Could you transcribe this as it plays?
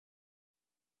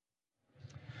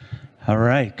All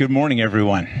right. Good morning,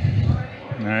 everyone.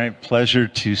 All right. Pleasure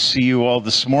to see you all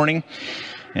this morning.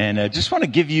 And I just want to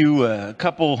give you a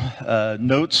couple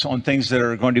notes on things that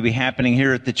are going to be happening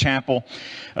here at the chapel.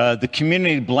 The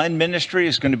Community Blend Ministry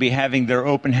is going to be having their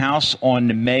open house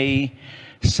on May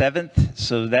 7th.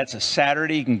 So that's a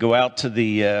Saturday. You can go out to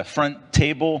the front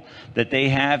table that they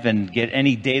have and get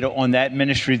any data on that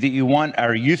ministry that you want.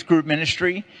 Our youth group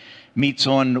ministry meets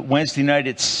on Wednesday night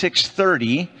at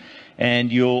 6:30.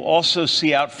 And you'll also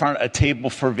see out front a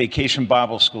table for Vacation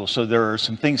Bible School. So there are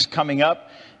some things coming up.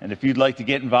 And if you'd like to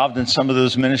get involved in some of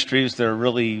those ministries, there are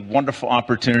really wonderful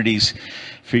opportunities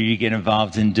for you to get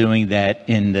involved in doing that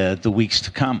in the weeks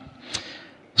to come.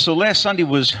 So last Sunday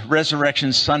was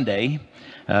Resurrection Sunday,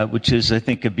 which is, I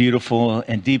think, a beautiful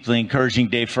and deeply encouraging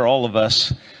day for all of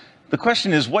us. The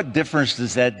question is, what difference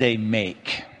does that day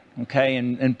make? Okay,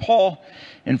 and Paul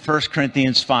in 1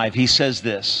 Corinthians 5, he says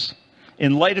this: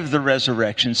 in light of the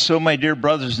resurrection, so my dear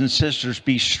brothers and sisters,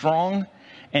 be strong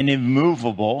and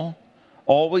immovable,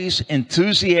 always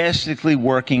enthusiastically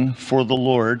working for the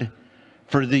Lord,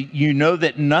 for you know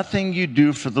that nothing you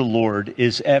do for the Lord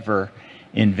is ever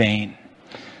in vain.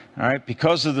 All right,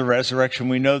 because of the resurrection,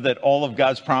 we know that all of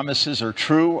God's promises are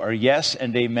true, are yes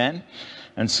and amen.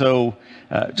 And so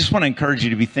just want to encourage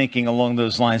you to be thinking along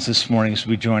those lines this morning as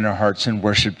we join our hearts in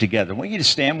worship together. I want you to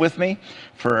stand with me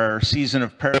for our season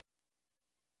of prayer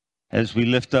as we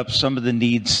lift up some of the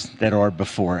needs that are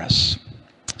before us.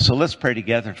 So let's pray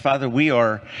together. Father, we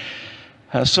are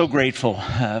so grateful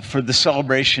for the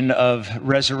celebration of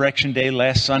Resurrection Day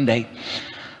last Sunday.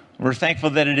 We're thankful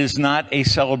that it is not a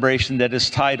celebration that is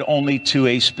tied only to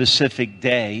a specific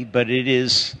day, but it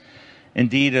is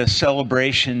indeed a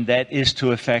celebration that is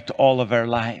to affect all of our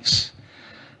lives.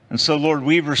 And so, Lord,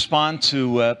 we respond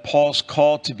to Paul's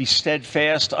call to be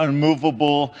steadfast,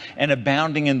 unmovable, and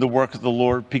abounding in the work of the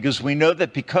Lord, because we know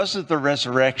that because of the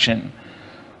resurrection,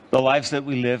 the lives that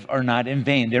we live are not in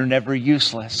vain. They're never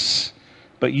useless,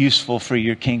 but useful for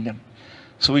your kingdom.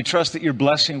 So we trust that your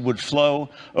blessing would flow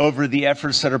over the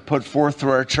efforts that are put forth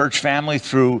through our church family,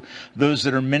 through those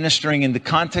that are ministering in the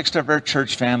context of our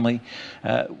church family,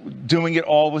 doing it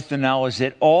all with the knowledge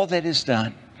that all that is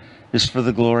done is for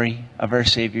the glory of our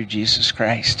Savior, Jesus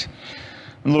Christ.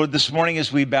 And Lord, this morning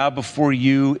as we bow before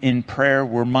you in prayer,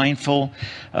 we're mindful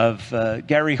of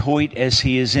Gary Hoyt as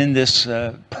he is in this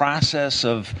process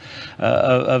of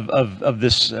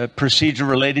this procedure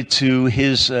related to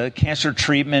his cancer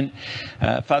treatment.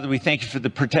 Father, we thank you for the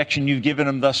protection you've given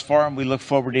him thus far, and we look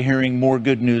forward to hearing more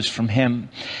good news from him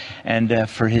and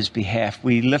for his behalf.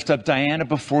 We lift up Diana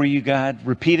before you, God,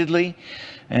 repeatedly.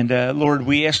 And Lord,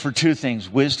 we ask for two things: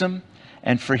 wisdom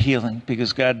and for healing,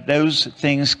 because God, those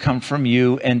things come from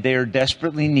you, and they are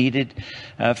desperately needed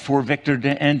for Victor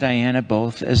and Diana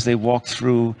both as they walk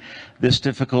through this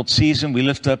difficult season. We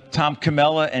lift up Tom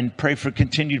Camella and pray for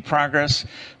continued progress.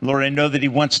 Lord, I know that he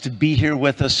wants to be here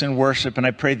with us in worship, and I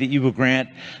pray that you will grant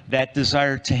that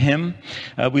desire to him.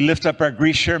 We lift up our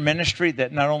Grief Share ministry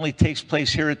that not only takes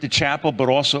place here at the chapel, but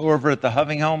also over at the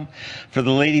Hoving Home. For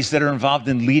the ladies that are involved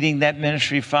in leading that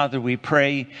ministry, Father, we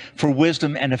pray for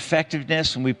wisdom and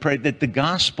effectiveness, and we pray that the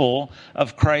gospel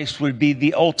of Christ would be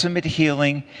the ultimate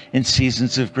healing in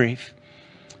seasons of grief.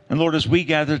 And Lord, as we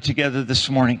gather together this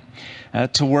morning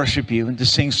to worship you and to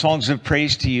sing songs of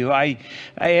praise to you, I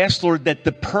ask, Lord, that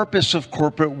the purpose of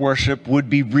corporate worship would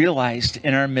be realized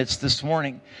in our midst this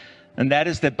morning. And that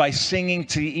is that by singing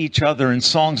to each other in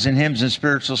songs and hymns and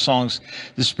spiritual songs,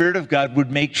 the Spirit of God would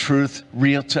make truth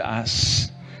real to us,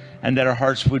 and that our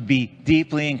hearts would be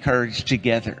deeply encouraged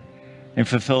together in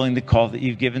fulfilling the call that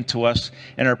you've given to us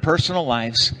in our personal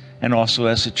lives and also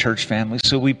as a church family.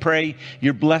 So we pray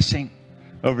your blessing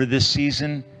over this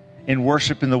season in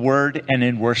worship in the word and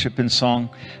in worship in song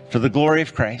for the glory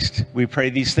of Christ. We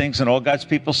pray these things, and all God's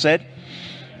people said,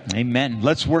 amen.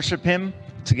 Let's worship him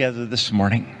together this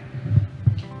morning.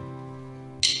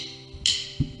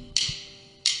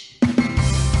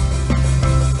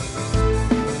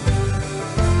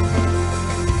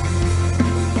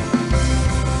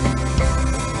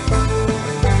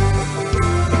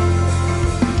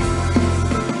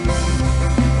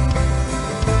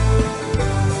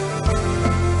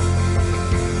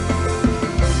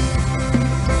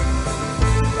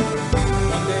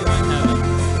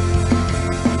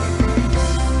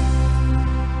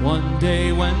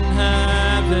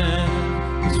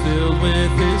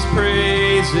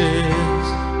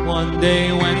 One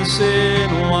day when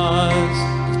sin was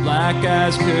as black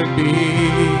as could be,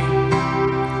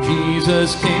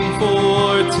 Jesus came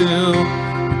forth to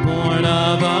be born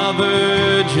of a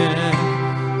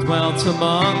virgin, dwelt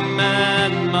among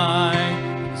men, my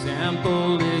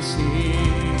example is he.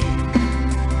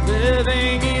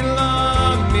 Living, he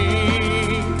loved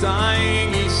me.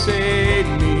 Dying, he saved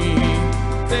me.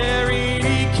 Buried,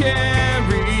 he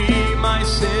carried my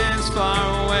sins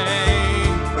far away.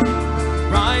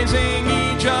 Rising,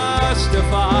 he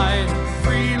justified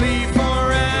freely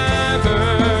forever.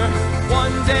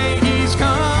 One day he's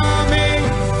coming,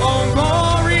 oh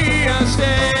glorious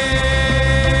day.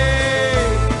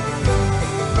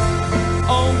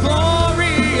 Oh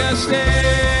glorious day.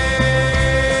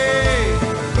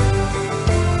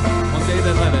 One day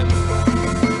they let him.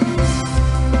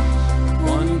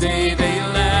 One day they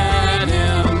let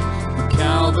him to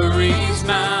Calvary's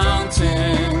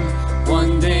mountain.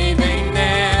 One day they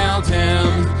nailed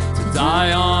him to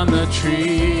die on the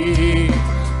tree.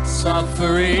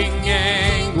 Suffering,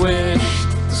 anguish,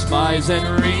 despised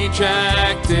and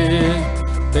rejected,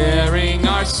 bearing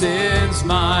our sins,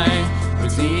 my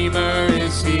Redeemer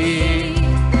is he.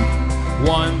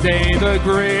 One day the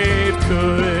grave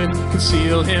could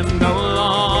conceal him no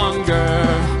longer.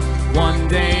 One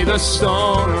day the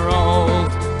stone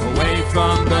rolled away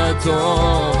from the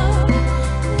door.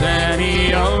 Then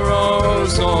he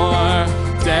arose, o'er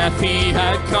death he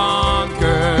had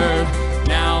conquered.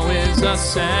 Now is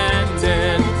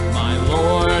ascended, my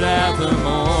Lord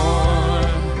evermore.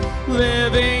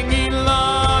 Living, he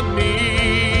loved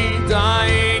me.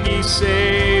 Dying, he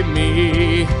saved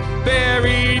me.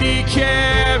 Buried, he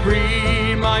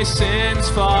carried my sins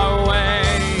far away.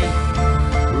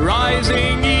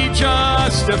 Rising, he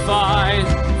justified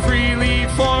freely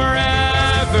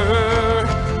forever.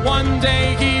 One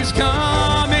day he's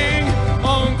coming,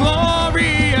 on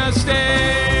glorious day.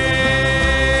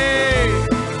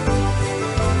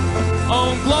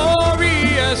 On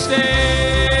glorious day.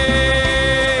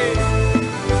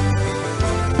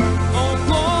 On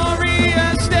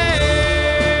glorious day.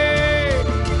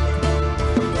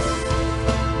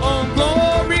 On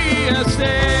glorious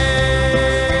day.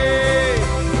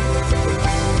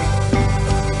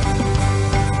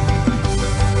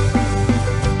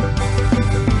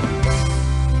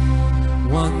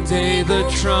 One day the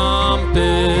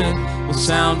trumpet will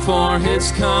sound for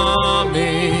his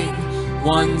coming.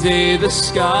 One day the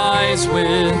skies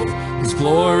with his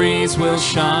glories will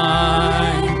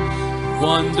shine.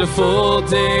 Wonderful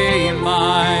day,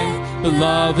 my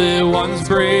beloved one's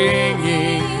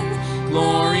bringing.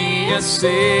 Glorious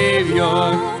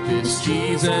Savior, this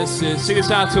Jesus is. Sing this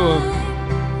out to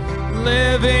him.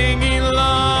 Living, he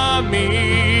loved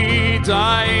me.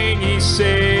 Dying, he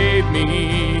saved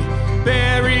me.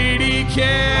 Buried, he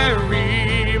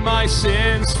carried my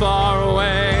sins far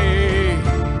away.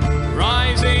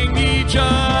 Rising, he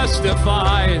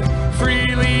justified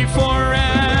freely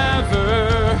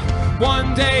forever.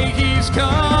 One day he's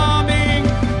coming,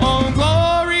 on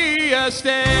glorious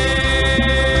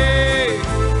day.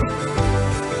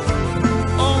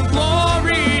 On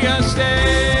glorious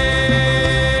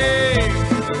day.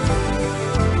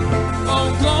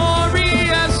 On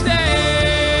glorious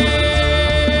day.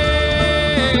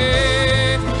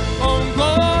 On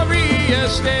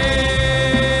glorious day.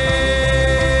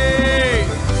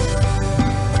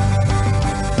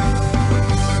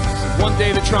 One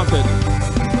day the trumpet.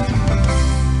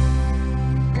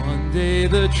 One day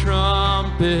the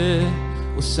trumpet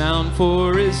will sound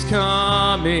for his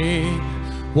coming.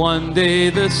 One day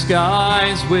the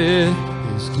skies with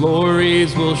his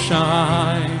glories will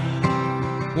shine.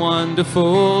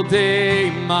 Wonderful day,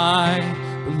 my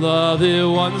beloved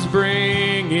one's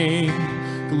bringing.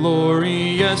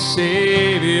 Glorious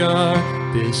Savior,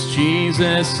 this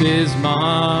Jesus is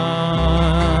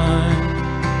mine.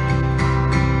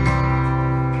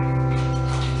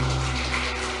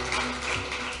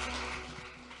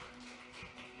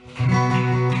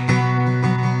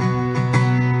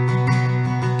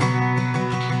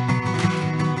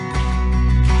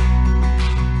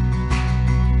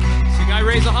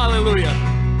 Raise a hallelujah.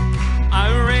 I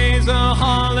raise a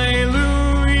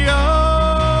hallelujah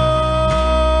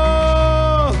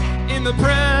in the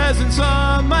presence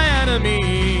of my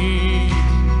enemy.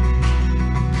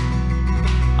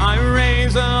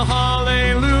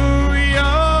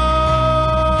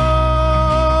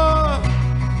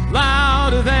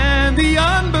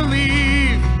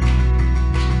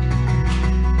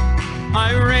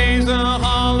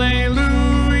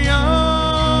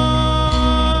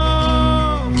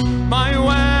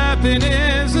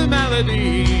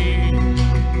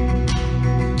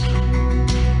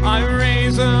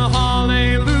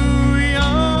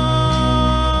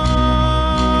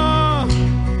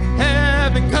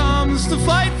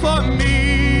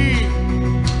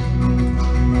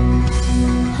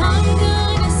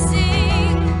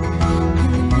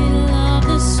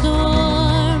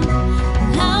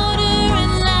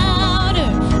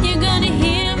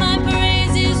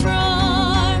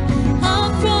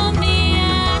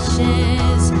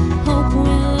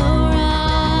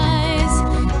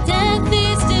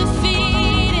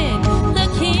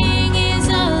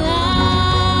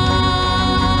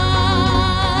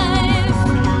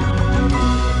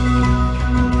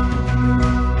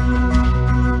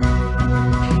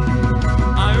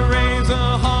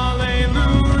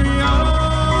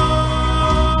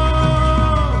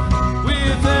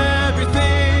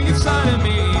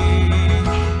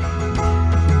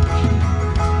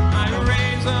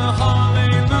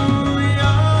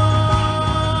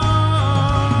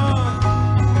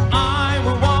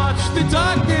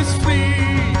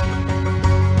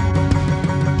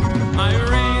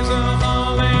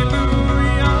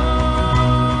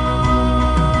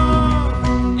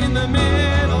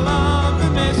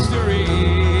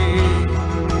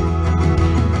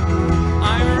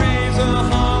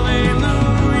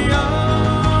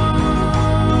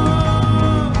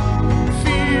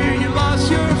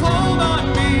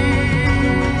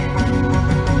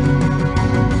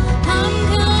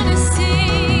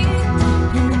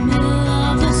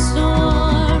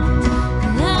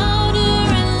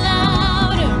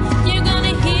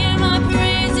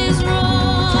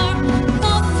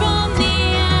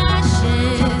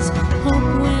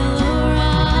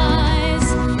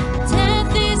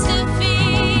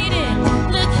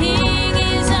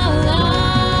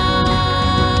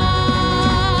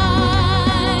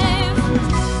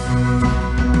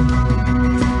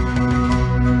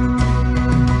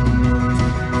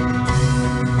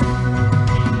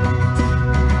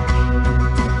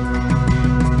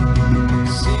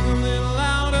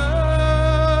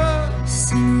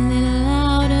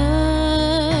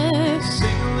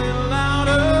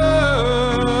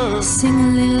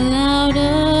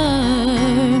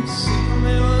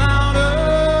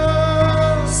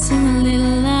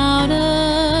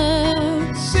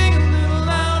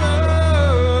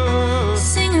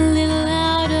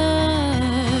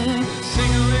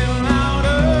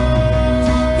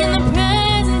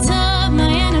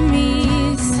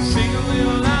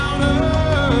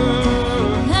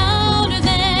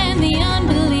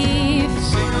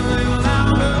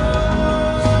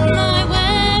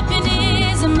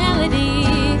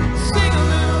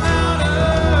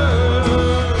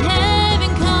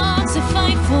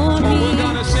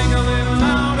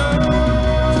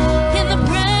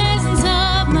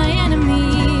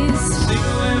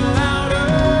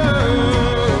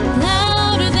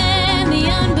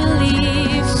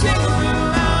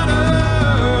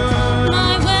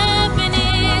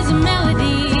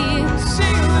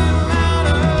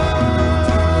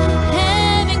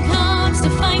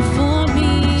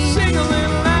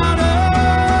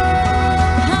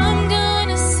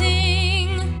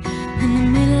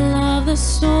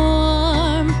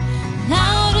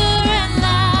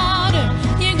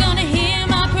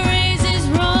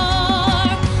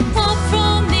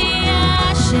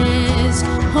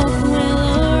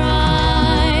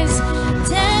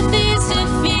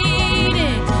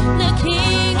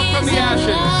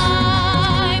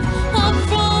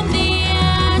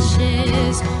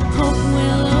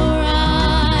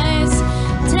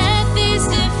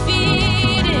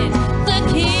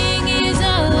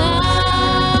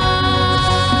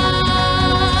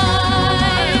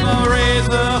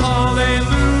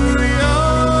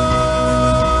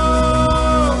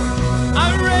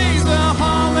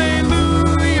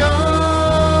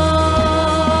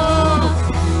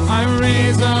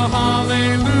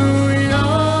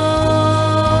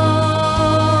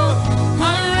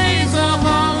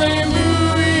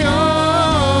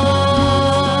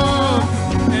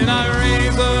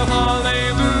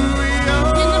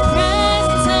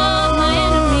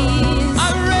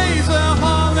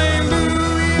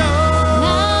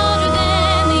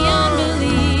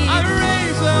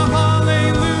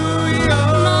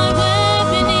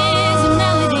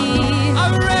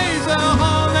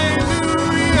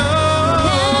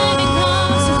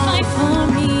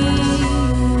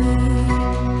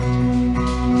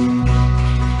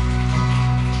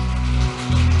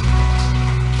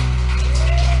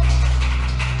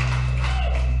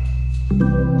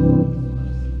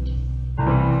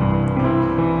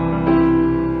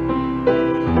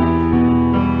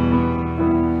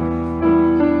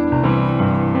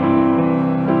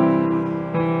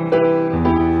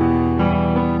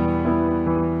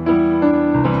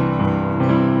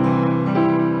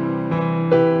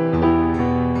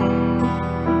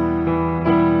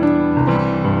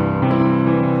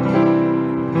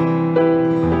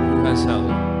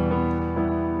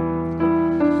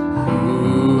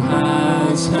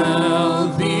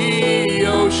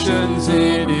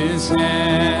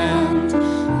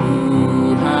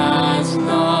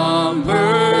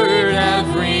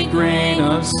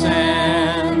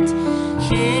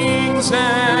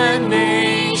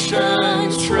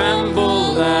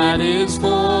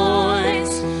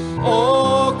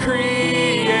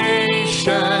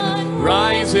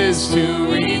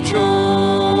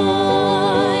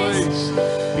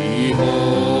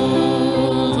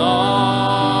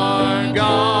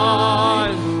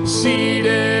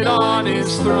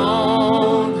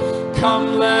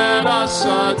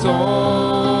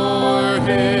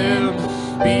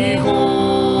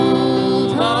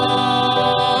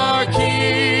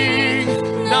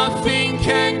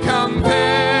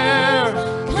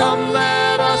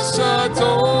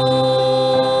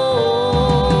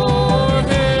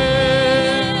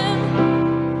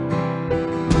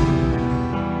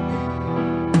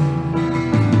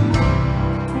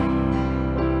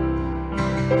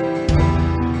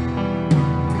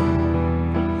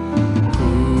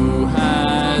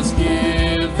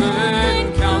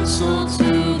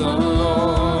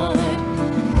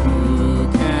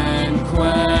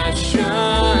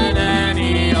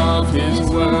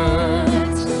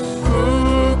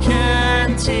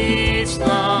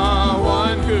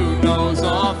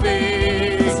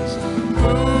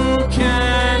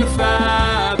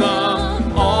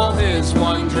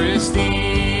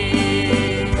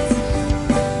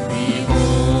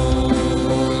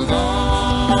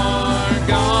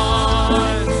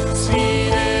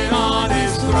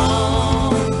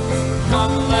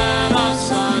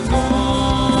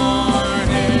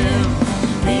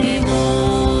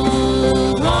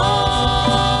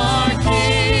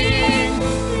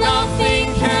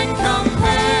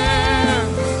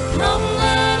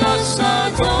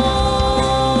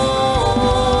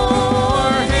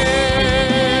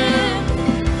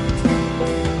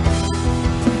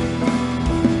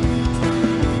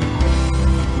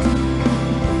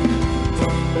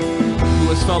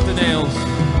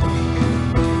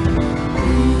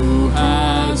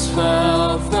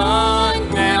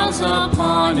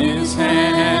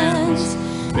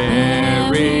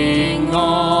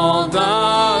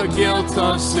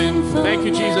 Thank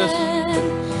you, Jesus.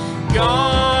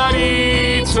 God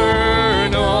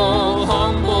eternal,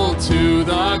 humble to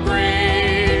the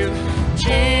grave.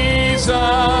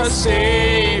 Jesus,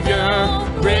 Savior,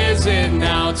 risen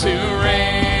now to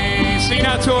reign. Sing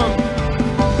out to him.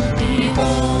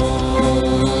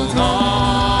 Behold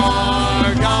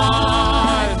our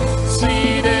God,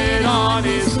 seated on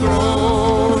his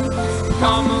throne.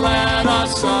 Come, let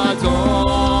us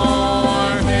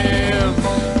adore him.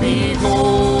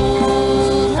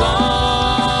 Behold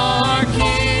our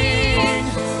King,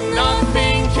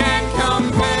 nothing can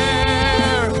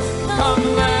compare. Come,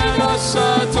 let us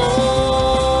adore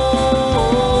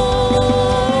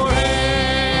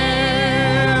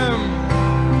him.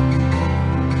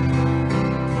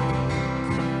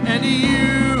 And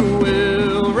you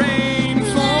will reign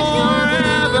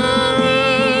forever.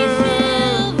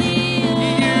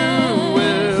 You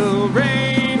will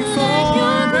reign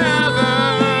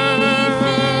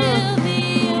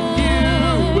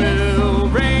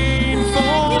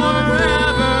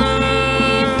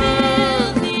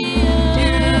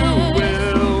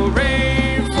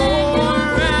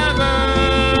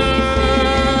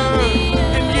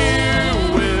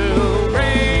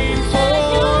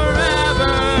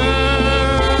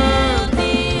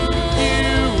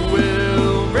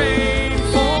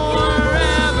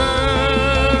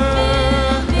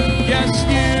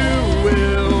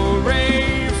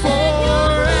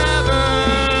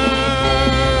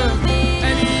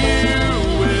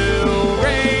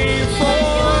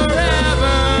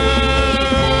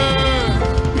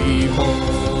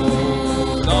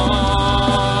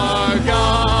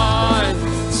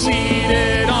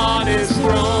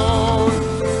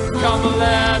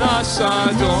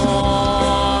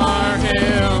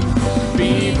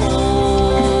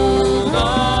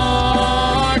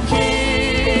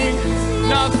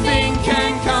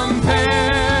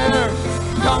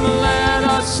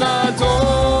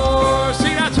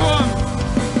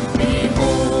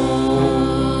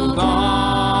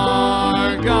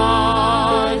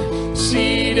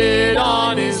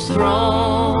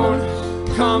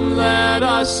Come, let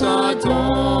us adore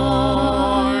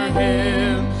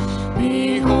him.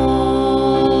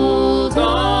 Behold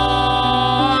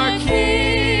our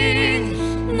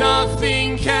King,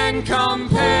 nothing can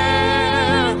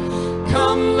compare.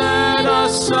 Come, let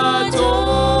us adore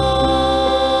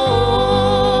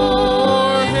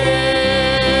him.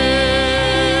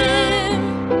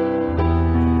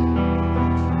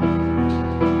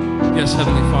 Yes,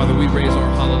 Heavenly Father, we raise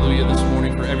our hallelujah this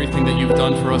morning for everything that you've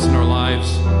done for us in our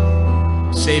lives,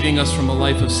 saving us from a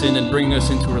life of sin and bringing us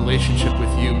into a relationship with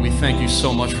you. We thank you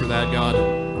so much for that, God.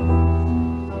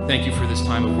 Thank you for this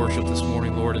time of worship this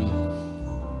morning, Lord, and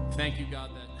thank you,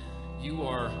 God, that you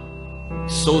are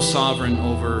so sovereign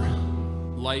over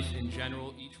life in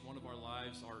general, each one of our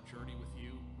lives, our journey with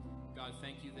you. God,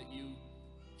 thank you that you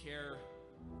care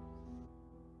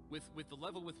with the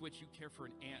level with which you care for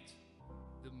an ant,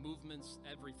 the movements,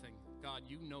 everything. God,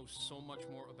 you know so much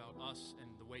more about us and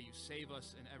the way you save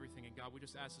us and everything. And God, we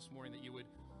just ask this morning that you would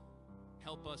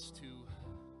help us to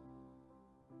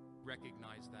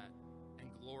recognize that and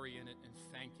glory in it, and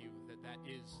thank you that that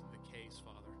is the case,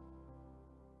 Father.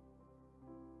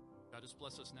 God, just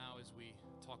bless us now as we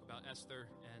talk about Esther,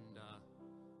 and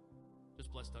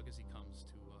just bless Doug as he comes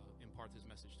to impart his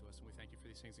message to us. And we thank you for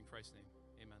these things in Christ's name.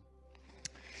 Amen.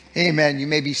 Amen. You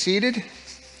may be seated.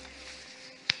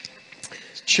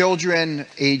 Children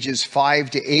ages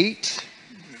 5 to 8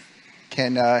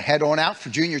 can head on out for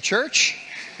junior church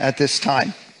at this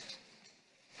time.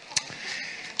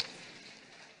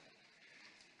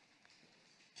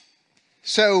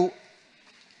 So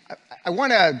I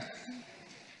want to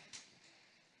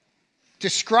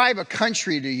describe a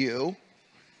country to you,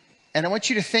 and I want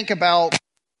you to think about the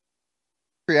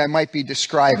country I might be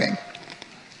describing.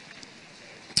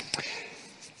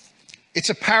 It's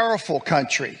a powerful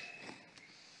country.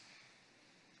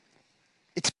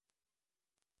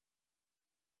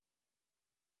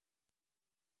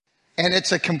 And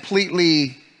it's a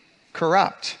completely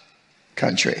corrupt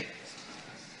country.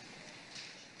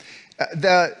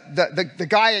 The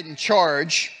guy in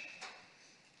charge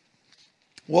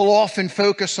will often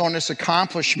focus on his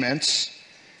accomplishments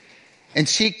and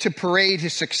seek to parade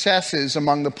his successes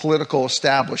among the political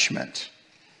establishment.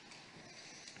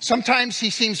 Sometimes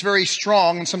he seems very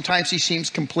strong, and sometimes he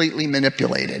seems completely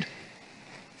manipulated.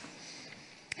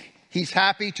 He's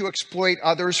happy to exploit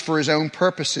others for his own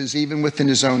purposes, even within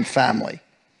his own family.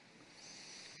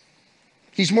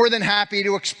 He's more than happy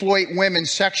to exploit women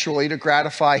sexually to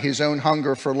gratify his own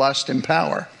hunger for lust and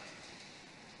power.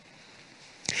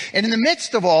 And in the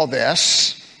midst of all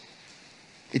this,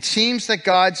 it seems that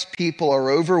God's people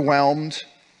are overwhelmed,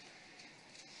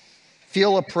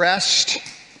 feel oppressed,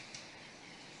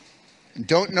 and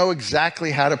don't know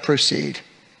exactly how to proceed.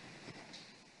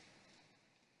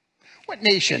 What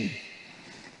nation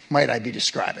might I be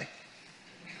describing?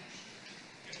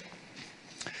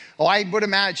 Well, I would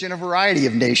imagine a variety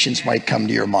of nations might come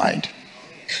to your mind.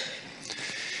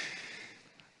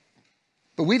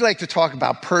 But we'd like to talk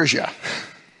about Persia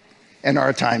in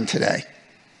our time today.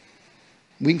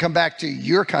 We can come back to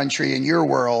your country and your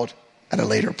world at a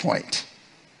later point.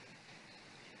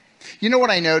 You know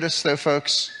what I noticed, though,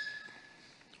 folks?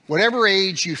 Whatever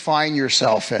age you find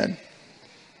yourself in,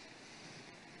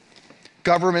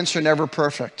 governments are never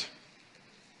perfect.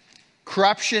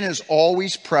 Corruption is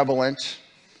always prevalent.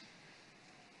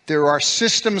 There are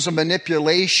systems of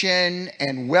manipulation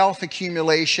and wealth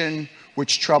accumulation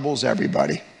which troubles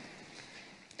everybody.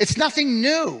 It's nothing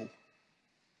new.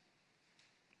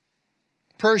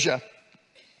 Persia.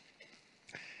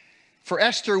 For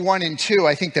Esther 1 and 2,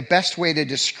 I think the best way to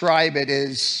describe it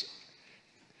is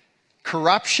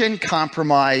corruption,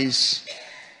 compromise,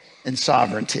 and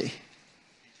sovereignty.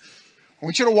 I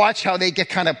want you to watch how they get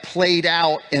kind of played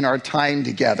out in our time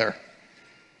together.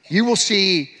 You will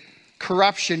see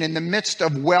corruption in the midst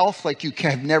of wealth like you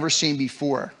have never seen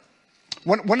before.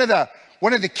 One of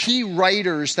the key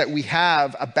writers that we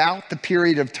have about the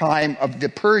period of time of the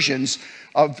Persians,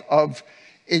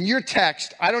 in your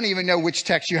text, I don't even know which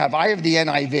text you have. I have the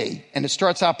NIV, and it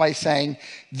starts out by saying,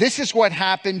 this is what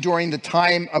happened during the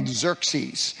time of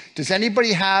Xerxes. Does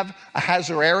anybody have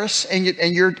Ahasuerus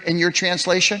in your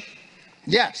translation?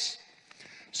 Yes.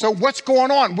 So what's going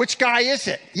on? Which guy is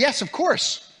it? Yes, of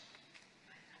course.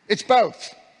 It's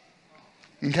both.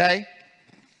 Okay?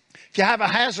 If you have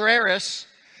Ahasuerus,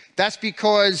 that's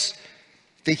because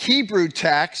the Hebrew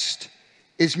text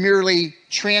is merely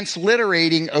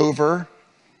transliterating over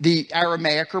the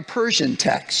Aramaic or Persian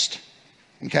text.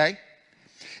 Okay?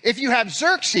 If you have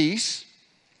Xerxes,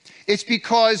 it's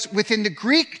because within the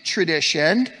Greek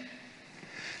tradition,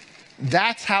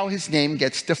 that's how his name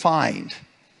gets defined.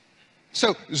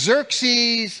 So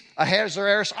Xerxes,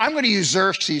 Ahasuerus, I'm going to use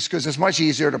Xerxes because it's much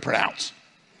easier to pronounce,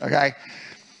 okay?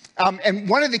 And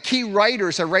one of the key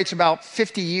writers that writes about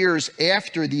 50 years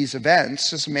after these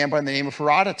events is a man by the name of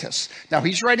Herodotus. Now,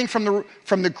 he's writing from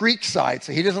the Greek side,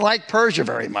 so he doesn't like Persia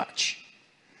very much.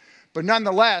 But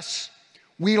nonetheless,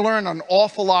 we learn an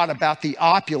awful lot about the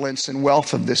opulence and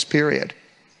wealth of this period.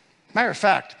 Matter of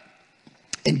fact,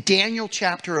 in Daniel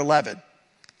chapter 11,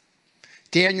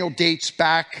 Daniel dates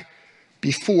back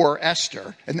before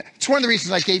Esther. And it's one of the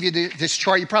reasons I gave you this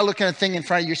chart. You're probably looking at a thing in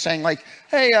front of you saying like,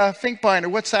 hey, ThinkBinder,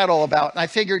 what's that all about? And I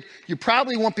figured you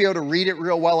probably won't be able to read it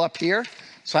real well up here.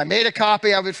 So I made a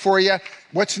copy of it for you.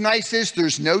 What's nice is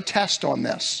there's no test on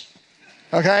this.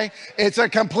 Okay? It's a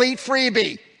complete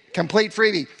freebie.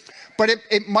 But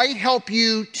it might help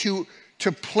you to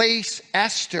place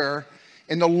Esther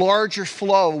in the larger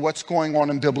flow of what's going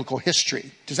on in biblical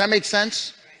history. Does that make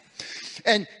sense?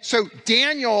 And so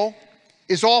Daniel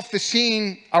is off the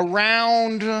scene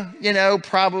around,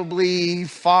 probably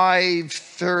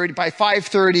 530. By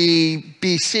 530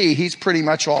 BC, he's pretty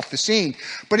much off the scene.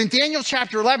 But in Daniel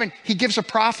chapter 11, he gives a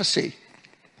prophecy.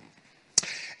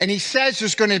 And he says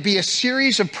there's going to be a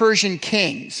series of Persian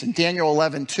kings in Daniel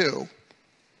 11:2.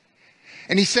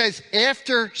 And he says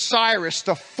after Cyrus,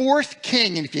 the fourth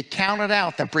king, and if you count it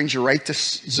out, that brings you right to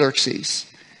Xerxes.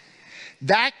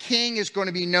 That king is going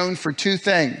to be known for two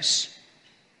things.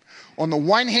 On the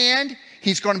one hand,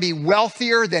 he's going to be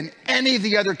wealthier than any of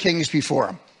the other kings before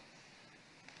him.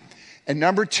 And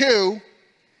number two,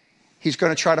 he's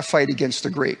going to try to fight against the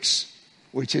Greeks,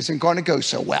 which isn't going to go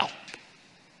so well.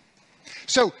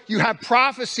 So you have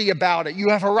prophecy about it. You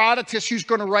have Herodotus who's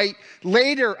going to write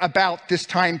later about this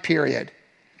time period.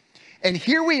 And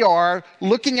here we are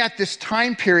looking at this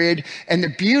time period, and the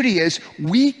beauty is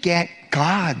we get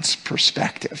God's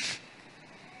perspective,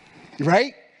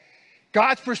 right?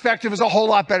 God's perspective is a whole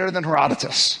lot better than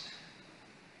Herodotus.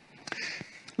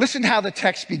 Listen how the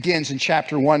text begins in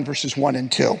chapter 1, verses 1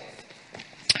 and 2.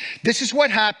 This is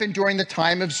what happened during the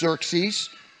time of Xerxes.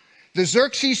 The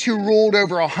Xerxes who ruled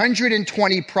over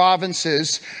 120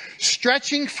 provinces,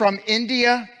 stretching from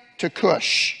India to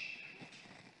Kush.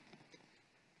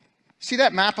 See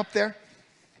that map up there?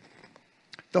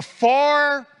 The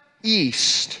far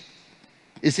east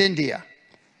is India.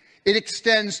 It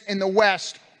extends in the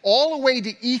west all the way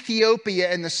to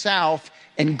Ethiopia in the south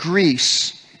and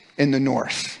Greece in the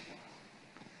north.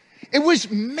 It was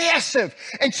massive.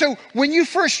 And so when you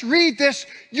first read this,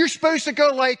 you're supposed to go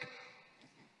like,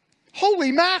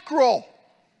 holy mackerel.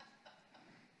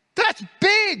 That's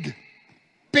big.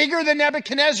 Bigger than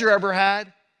Nebuchadnezzar ever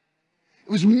had.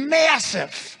 It was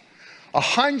massive.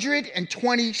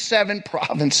 127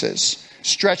 provinces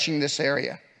stretching this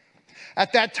area.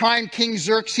 At that time, King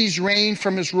Xerxes reigned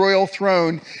from his royal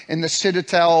throne in the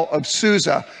citadel of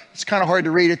Susa. It's kind of hard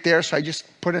to read it there, so I just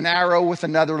put an arrow with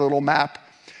another little map.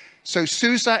 So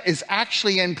Susa is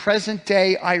actually in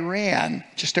present-day Iran,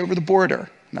 just over the border,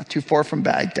 not too far from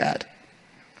Baghdad.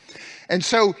 And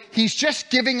so he's just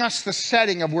giving us the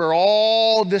setting of where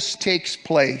all this takes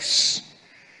place.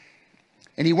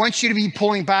 And he wants you to be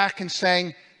pulling back and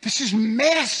saying, this is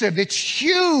massive, it's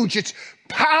huge, it's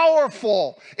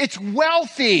powerful, it's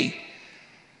wealthy,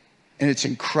 and it's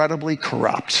incredibly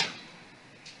corrupt.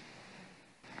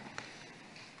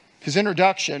 His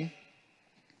introduction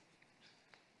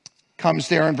comes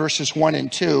there in verses 1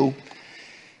 and 2.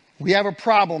 We have a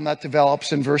problem that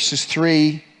develops in verses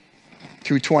 3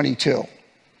 through 22.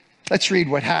 Let's read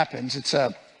what happens. It's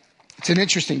an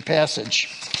interesting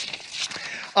passage.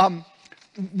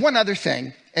 One other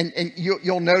thing, and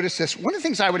you'll notice this. One of the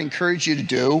things I would encourage you to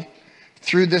do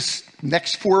through this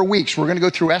next 4 weeks, we're going to go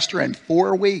through Esther in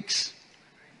 4 weeks,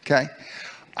 okay?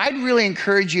 I'd really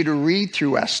encourage you to read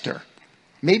through Esther,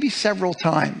 maybe several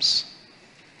times.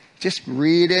 Just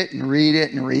read it and read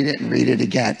it and read it and read it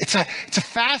again. It's a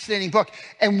fascinating book.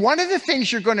 And one of the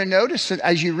things you're going to notice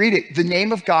as you read it, the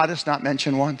name of God is not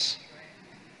mentioned once.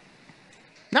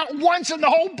 Not once in the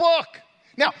whole book.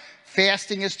 Now,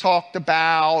 fasting is talked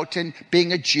about and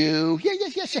being a Jew.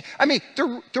 Yes. I mean,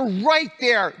 they're right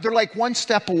there. They're like one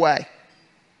step away.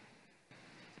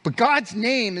 But God's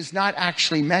name is not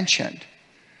actually mentioned.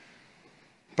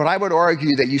 But I would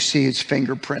argue that you see his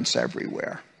fingerprints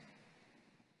everywhere.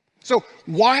 So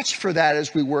watch for that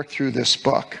as we work through this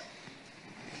book.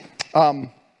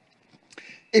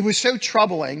 It was so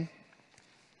troubling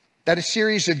that a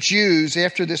series of Jews,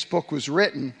 after this book was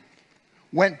written,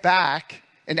 went back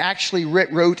and actually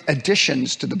wrote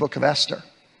additions to the book of Esther.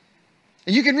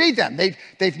 And you can read them.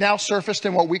 They've now surfaced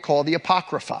in what we call the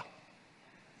Apocrypha.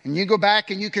 And you go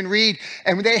back and you can read,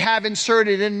 and they have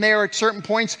inserted in there at certain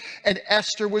points, and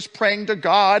Esther was praying to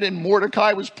God, and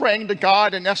Mordecai was praying to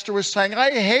God, and Esther was saying,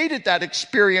 I hated that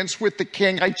experience with the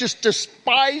king. I just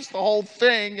despised the whole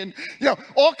thing. And,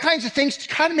 all kinds of things to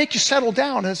try to make you settle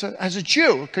down as a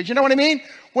Jew. Because you know what I mean?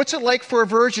 What's it like for a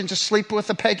virgin to sleep with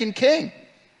a pagan king?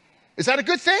 Is that a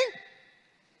good thing?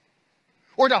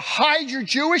 Or to hide your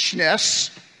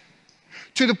Jewishness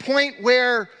to the point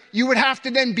where you would have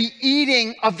to then be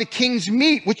eating of the king's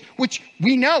meat, which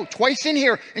we know twice in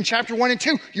here in chapter 1 and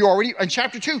 2. In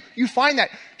chapter 2, you find that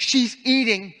she's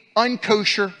eating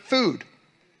unkosher food.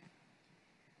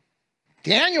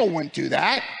 Daniel wouldn't do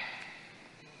that,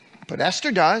 but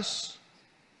Esther does.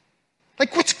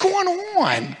 Like, what's going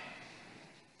on?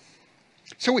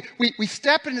 So we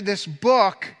step into this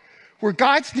book where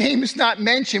God's name is not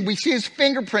mentioned. We see his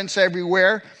fingerprints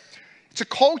everywhere. It's a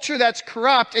culture that's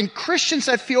corrupt, and Christians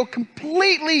that feel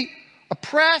completely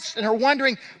oppressed and are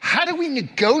wondering, how do we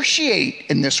negotiate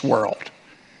in this world?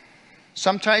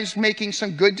 Sometimes making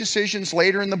some good decisions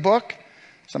later in the book,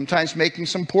 sometimes making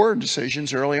some poor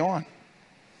decisions early on.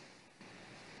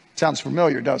 Sounds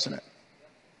familiar, doesn't it?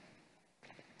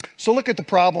 So look at the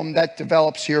problem that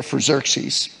develops here for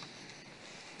Xerxes.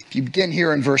 If you begin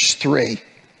here in verse 3.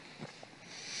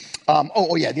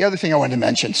 The other thing I wanted to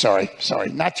mention, sorry.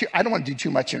 I don't want to do too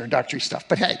much introductory stuff,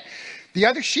 but hey, the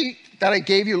other sheet that I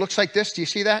gave you looks like this. Do you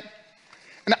see that?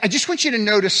 And I just want you to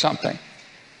notice something,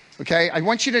 okay? I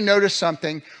want you to notice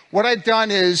something. What I've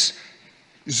done is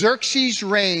Xerxes'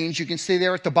 range, you can see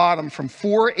there at the bottom, from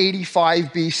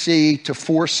 485 BC to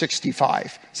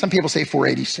 465. Some people say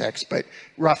 486, but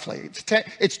roughly,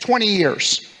 it's 20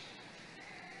 years.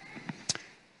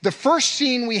 The first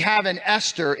scene we have in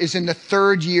Esther is in the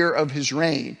 3rd year of his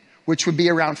reign, which would be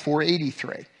around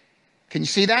 483. Can you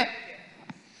see that?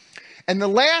 And the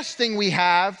last thing we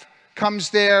have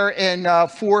comes there in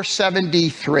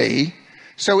 473.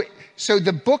 So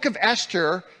the book of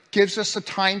Esther gives us a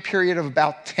time period of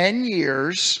about 10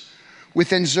 years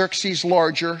within Xerxes'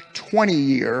 larger 20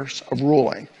 years of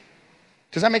ruling.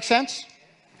 Does that make sense?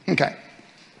 Okay.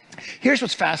 Here's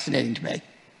what's fascinating to me.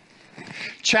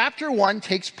 Chapter 1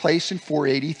 takes place in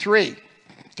 483,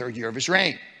 3rd year of his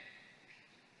reign.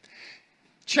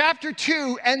 Chapter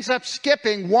 2 ends up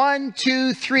skipping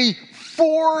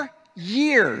 4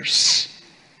 years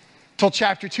till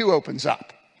chapter 2 opens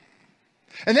up.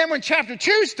 And then when chapter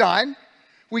 2's done,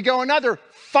 we go another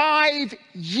 5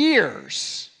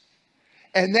 years.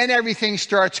 And then everything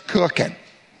starts cooking.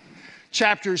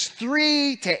 Chapters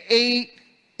 3 to 8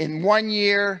 in 1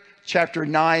 year, chapter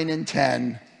 9 and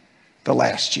 10 the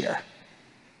last year.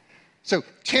 So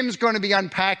Tim's going to be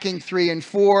unpacking 3 and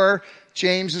 4.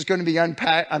 James is going to be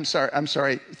I'm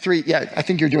sorry, 3. Yeah, I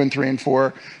think you're doing 3 and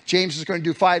 4. James is going to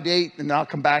do 5 to 8, and I'll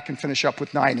come back and finish up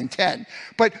with 9 and 10.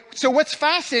 But so what's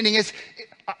fascinating is,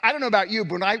 I don't know about you,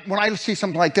 but when I see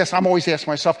something like this, I'm always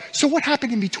asking myself, so what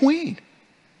happened in between?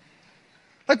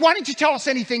 Like, why didn't you tell us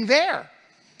anything there?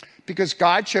 Because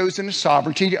God chose in his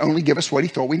sovereignty to only give us what he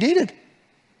thought we needed.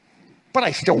 But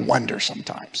I still wonder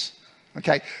sometimes.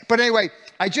 Okay, but anyway,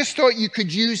 I just thought you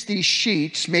could use these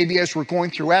sheets, maybe as we're going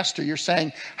through Esther. You're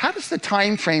saying, how does the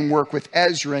time frame work with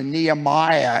Ezra and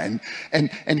Nehemiah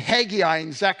and Haggai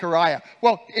and Zechariah?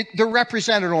 Well, they're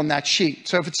represented on that sheet.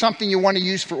 So if it's something you want to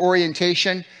use for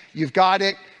orientation, you've got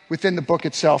it. Within the book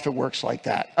itself, it works like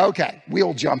that. Okay,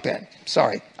 we'll jump in.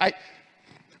 Sorry. I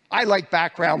like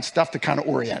background stuff to kind of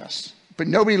orient us. But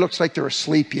nobody looks like they're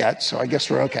asleep yet, so I guess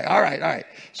we're okay. All right.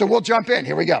 So we'll jump in.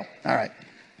 Here we go. All right.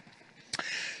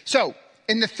 So,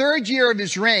 in the 3rd year of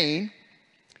his reign,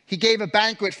 he gave a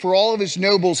banquet for all of his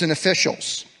nobles and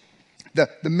officials. The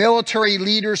military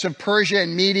leaders of Persia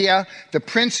and Media, the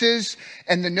princes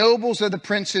and the nobles of the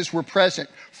princes were present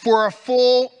for a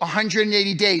full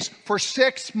 180 days, for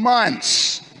 6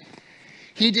 months.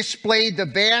 He displayed the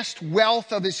vast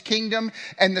wealth of his kingdom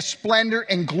and the splendor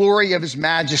and glory of his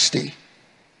majesty.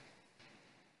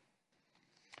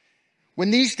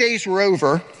 When these days were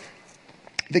over,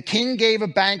 the king gave a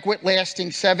banquet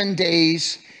lasting 7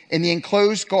 days in the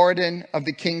enclosed garden of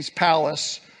the king's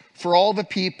palace for all the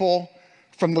people,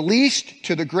 from the least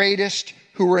to the greatest,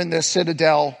 who were in the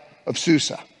citadel of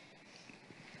Susa.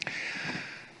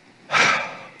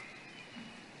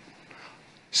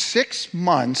 6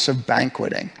 months of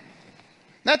banqueting.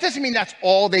 That doesn't mean that's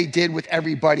all they did with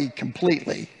everybody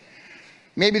completely.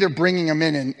 Maybe they're bringing them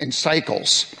in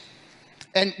cycles.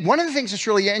 And one of the things that's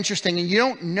really interesting, and you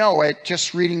don't know it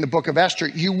just reading the book of Esther,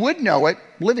 you would know it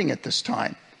living at this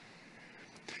time,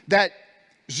 that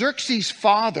Xerxes'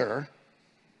 father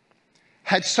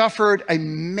had suffered a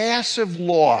massive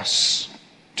loss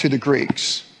to the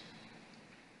Greeks.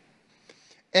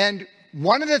 And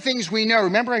one of the things we know,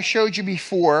 remember I showed you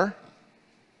before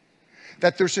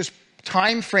that there's this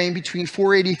time frame between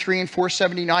 483 and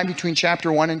 479 between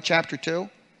chapter 1 and chapter 2?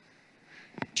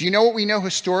 Do you know what we know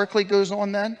historically goes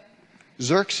on then?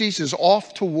 Xerxes is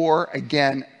off to war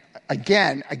again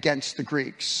against the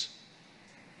Greeks.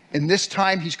 And this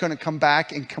time he's going to come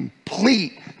back in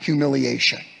complete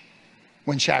humiliation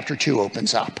when chapter 2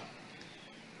 opens up.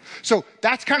 So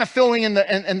that's kind of filling in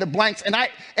the blanks. And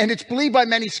it's believed by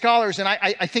many scholars, and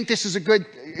I think this is a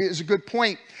good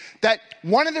point, that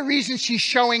one of the reasons he's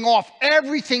showing off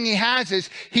everything he has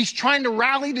is he's trying to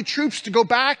rally the troops to go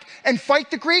back and fight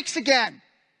the Greeks again.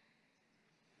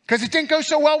 Because it didn't go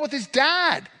so well with his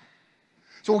dad.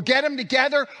 So we'll get them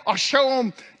together. I'll show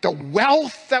them the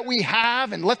wealth that we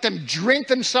have and let them drink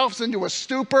themselves into a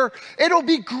stupor. It'll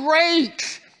be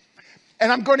great.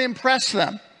 And I'm going to impress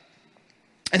them.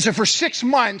 And so for 6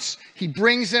 months, he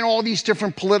brings in all these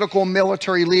different political and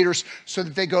military leaders so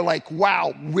that they go like,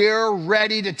 wow, we're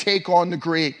ready to take on the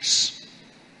Greeks.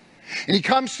 And he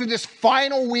comes through this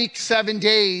final week, 7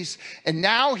 days, and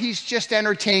now he's just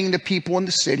entertaining the people in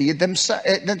the city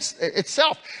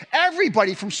itself.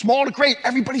 Everybody from small to great,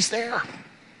 everybody's there.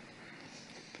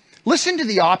 Listen to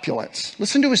the opulence.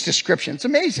 Listen to his description. It's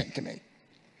amazing to me.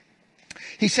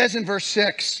 He says in verse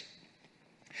 6,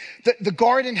 the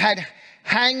garden had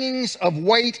hangings of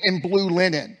white and blue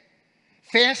linen,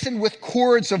 fastened with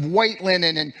cords of white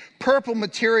linen and purple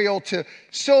material to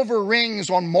silver rings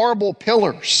on marble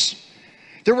pillars.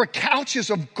 There were couches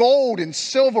of gold and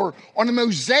silver on a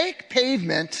mosaic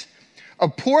pavement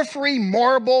of porphyry,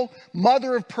 marble,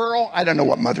 mother of pearl. I don't know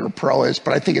what mother of pearl is,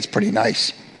 but I think it's pretty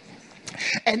nice.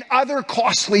 And other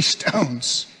costly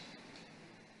stones.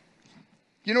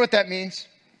 You know what that means?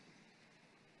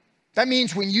 That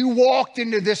means when you walked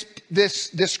into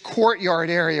this courtyard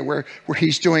area where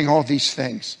he's doing all these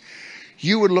things,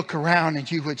 you would look around and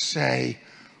you would say,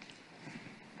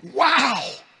 wow,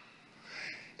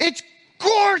 it's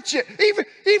gorgeous.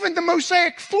 Even the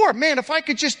mosaic floor. Man, if I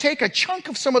could just take a chunk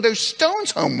of some of those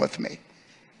stones home with me.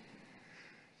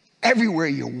 Everywhere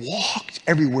you walked,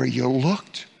 everywhere you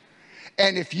looked.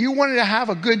 And if you wanted to have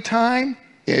a good time,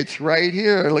 it's right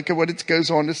here. Look at what it goes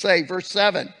on to say. Verse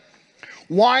 7.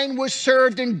 Wine was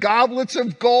served in goblets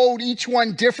of gold, each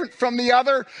one different from the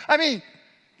other. I mean,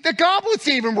 the goblets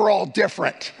even were all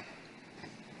different.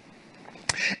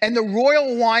 And the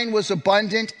royal wine was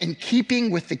abundant in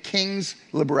keeping with the king's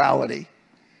liberality.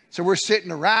 So we're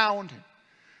sitting around.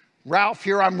 Ralph,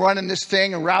 here I'm running this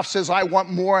thing, and Ralph says, I want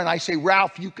more. And I say,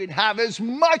 Ralph, you can have as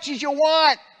much as you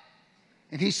want.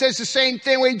 And he says the same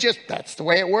thing. That's the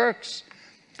way it works.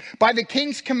 By the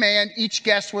king's command, each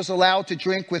guest was allowed to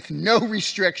drink with no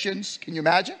restrictions. Can you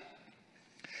imagine?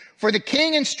 For the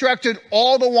king instructed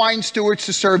all the wine stewards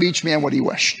to serve each man what he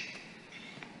wished.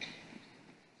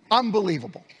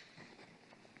 Unbelievable.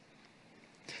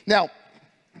 Now,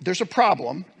 there's a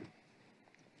problem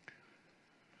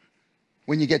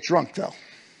when you get drunk, though.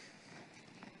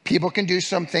 People can do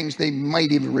some things they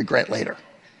might even regret later.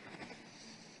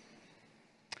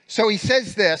 So he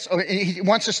says this, and he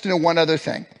wants us to know one other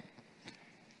thing.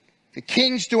 The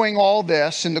king's doing all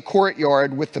this in the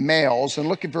courtyard with the males, and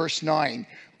look at verse 9.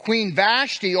 Queen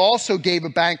Vashti also gave a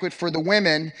banquet for the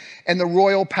women in the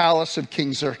royal palace of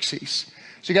King Xerxes.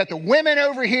 So you got the women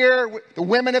over here, the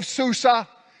women of Susa,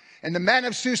 and the men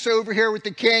of Susa over here with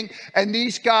the king, and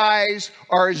these guys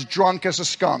are as drunk as a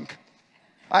skunk.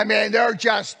 I mean, they're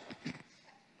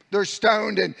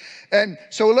stoned. And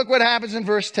so look what happens in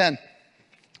verse 10.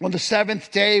 On the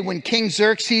 7th day, when King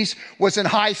Xerxes was in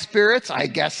high spirits, I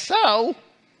guess so,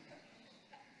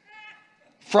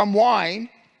 from wine,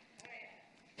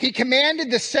 he commanded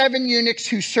the 7 eunuchs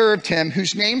who served him,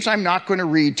 whose names I'm not going to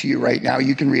read to you right now.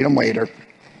 You can read them later.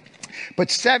 But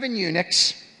 7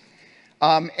 eunuchs,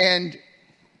 and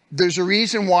there's a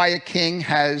reason why a king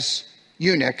has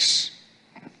eunuchs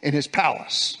in his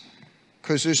palace,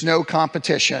 because there's no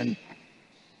competition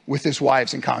with his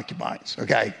wives and concubines,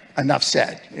 okay? Enough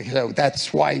said. So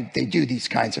that's why they do these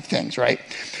kinds of things, right?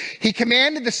 He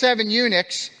commanded the 7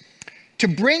 eunuchs to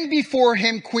bring before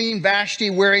him Queen Vashti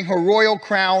wearing her royal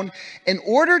crown in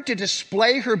order to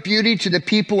display her beauty to the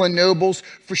people and nobles,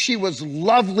 for she was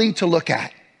lovely to look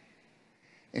at.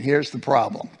 And here's the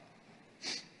problem.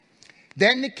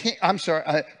 Then the king,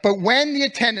 but when the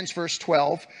attendants, verse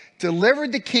 12,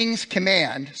 delivered the king's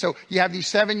command, so you have these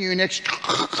 7 eunuchs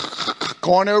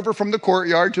gone over from the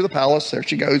courtyard to the palace. There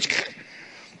she goes.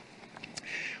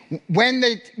 When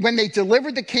they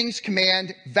delivered the king's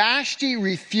command, Vashti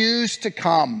refused to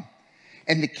come,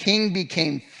 and the king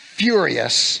became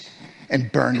furious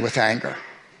and burned with anger.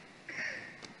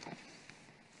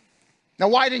 Now,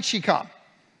 why didn't she come?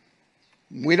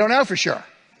 We don't know for sure.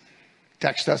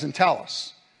 Text doesn't tell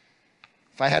us.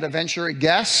 If I had to venture a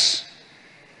guess,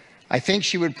 I think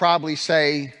she would probably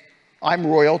say, I'm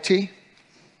royalty.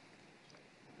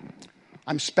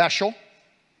 I'm special.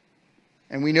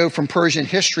 And we know from Persian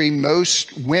history,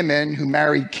 most women who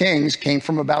married kings came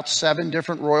from about 7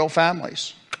 different royal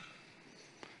families.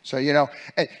 So,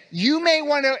 you may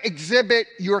want to exhibit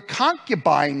your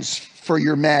concubines for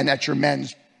your men at your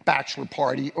men's bachelor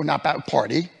party, or not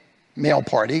party, male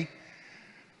party,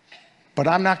 but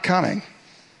I'm not coming.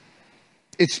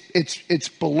 It's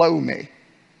below me.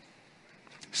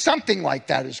 Something like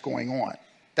that is going on.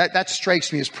 That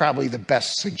strikes me as probably the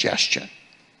best suggestion.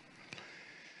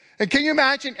 And can you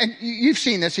imagine, and you've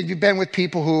seen this if you've been with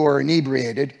people who are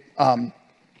inebriated, and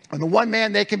the one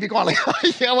man, they can be going like,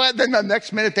 you know what, then the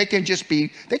next minute they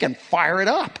can fire it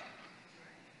up.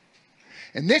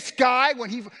 And this guy,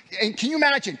 and can you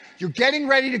imagine, you're getting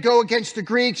ready to go against the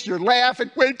Greeks, you're laughing,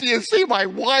 wait till you see my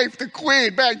wife, the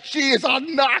queen, man, she is a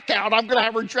knockout, I'm going to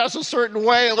have her dress a certain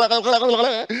way,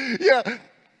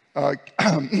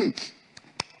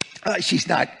 she's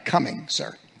not coming,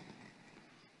 sir.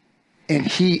 And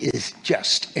he is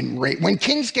just enraged. When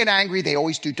kings get angry, they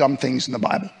always do dumb things in the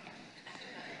Bible.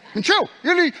 And true.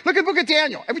 Look at the book of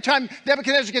Daniel. Every time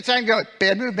Nebuchadnezzar gets angry, go,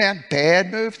 bad move, man. Bad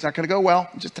move. It's not going to go well.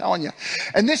 I'm just telling you.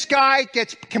 And this guy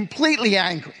gets completely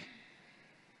angry.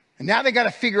 And now they got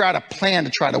to figure out a plan to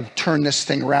try to turn this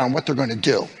thing around, what they're going to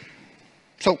do.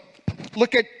 So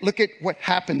look at what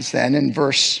happens then in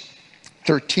verse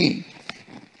 13,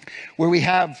 where we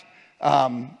have,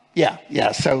 So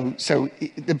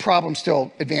the problem's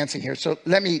still advancing here. So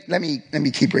let me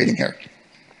keep reading here.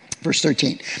 Verse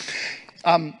 13.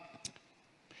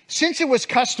 Since it was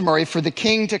customary for the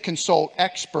king to consult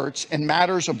experts in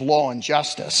matters of law and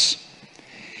justice,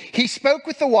 he spoke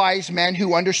with the wise men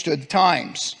who understood the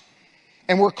times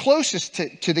and were closest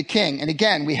to the king. And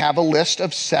again, we have a list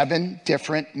of 7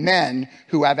 different men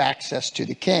who have access to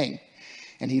the king.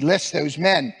 And he lists those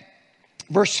men.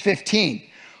 Verse 15.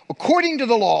 According to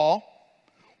the law,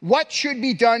 what should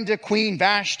be done to Queen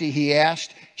Vashti, he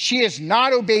asked. She has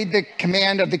not obeyed the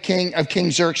command of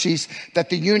King Xerxes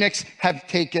that the eunuchs have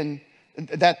taken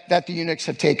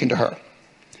to her.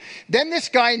 Then this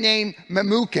guy named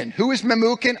Memucan. Who is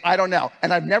Memucan? I don't know.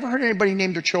 And I've never heard anybody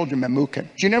name their children Memucan.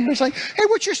 Do you know what it's like? Hey,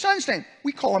 what's your son's name?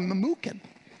 We call him Memucan.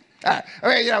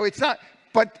 It's not,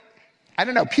 but I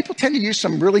don't know. People tend to use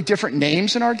some really different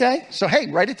names in our day. So,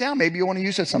 hey, write it down. Maybe you want to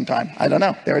use it sometime. I don't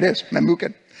know. There it is,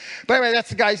 Memucan. But anyway, that's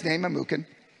the guy's name, Memucan.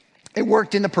 It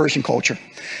worked in the Persian culture.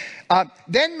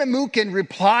 Then Memucan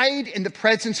replied in the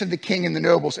presence of the king and the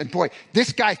nobles. And boy,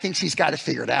 this guy thinks he's got it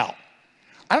figured out.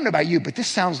 I don't know about you, but this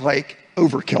sounds like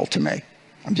overkill to me.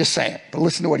 I'm just saying. But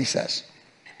listen to what he says.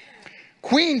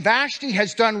 Queen Vashti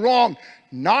has done wrong,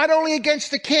 not only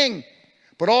against the king,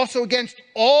 but also against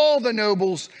all the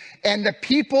nobles and the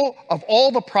people of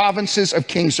all the provinces of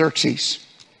King Xerxes.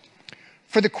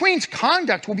 For the queen's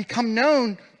conduct will become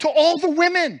known to all the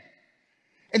women,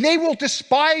 and they will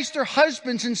despise their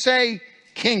husbands and say,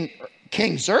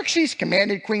 King Xerxes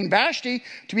commanded Queen Vashti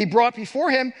to be brought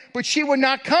before him, but she would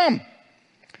not come.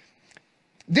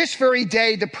 This very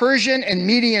day, the Persian and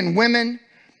Median women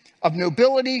of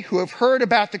nobility who have heard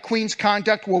about the queen's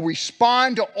conduct will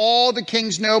respond to all the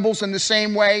king's nobles in the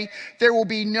same way. There will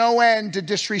be no end to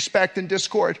disrespect and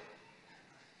discord,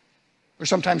 or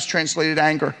sometimes translated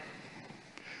anger.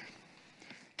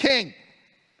 King,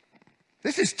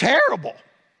 this is terrible.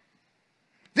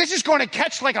 This is going to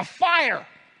catch like a fire.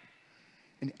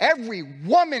 And every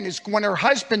woman is, when her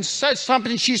husband says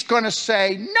something, she's going to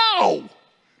say no,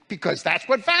 because that's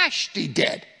what Vashti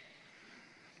did.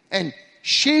 And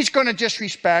she's going to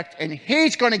disrespect, and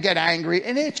he's going to get angry,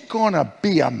 and it's going to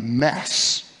be a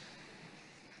mess.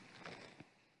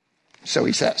 So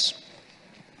he says.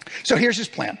 So here's his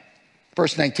plan.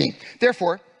 Verse 19.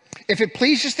 Therefore, if it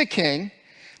pleases the king,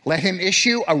 let him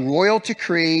issue a royal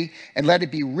decree, and let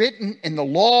it be written in the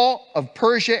law of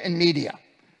Persia and Media,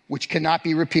 which cannot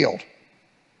be repealed.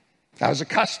 That was a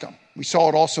custom. We saw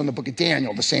it also in the book of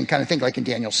Daniel, the same kind of thing, like in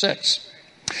Daniel 6.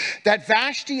 That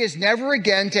Vashti is never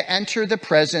again to enter the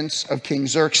presence of King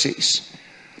Xerxes.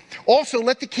 Also,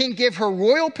 let the king give her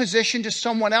royal position to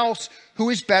someone else who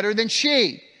is better than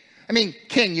she. I mean,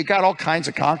 king, you got all kinds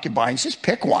of concubines. Just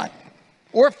pick one.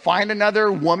 Or find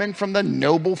another woman from the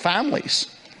noble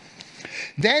families.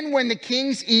 Then when the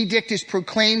king's edict is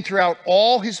proclaimed throughout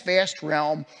all his vast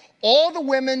realm, all the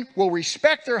women will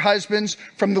respect their husbands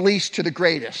from the least to the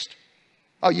greatest.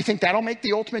 Oh, you think that'll make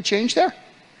the ultimate change there?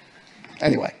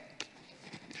 Anyway,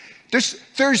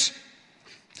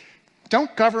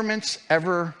 don't governments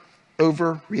ever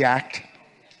overreact?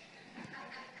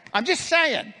 I'm just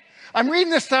saying. I'm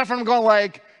reading this stuff and I'm going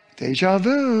like, deja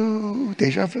vu,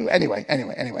 deja vu. Anyway.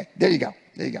 There you go.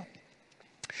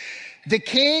 The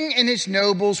king and his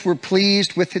nobles were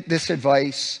pleased with this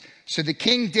advice. So the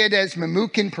king did as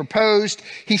Memucan proposed.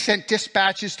 He sent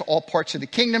dispatches to all parts of the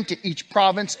kingdom, to each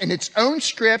province in its own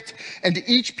script, and to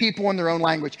each people in their own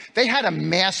language. They had a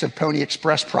massive Pony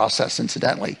Express process,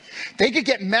 incidentally. They could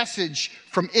get message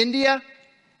from India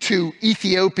to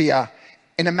Ethiopia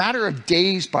in a matter of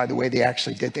days, by the way, they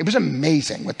actually did. It was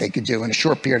amazing what they could do in a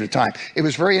short period of time. It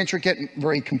was very intricate and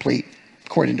very complete,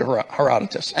 according to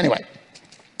Herodotus. Anyway,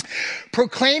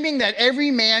 proclaiming that every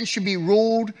man should be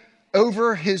ruler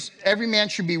over his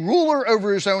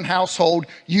own household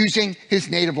using his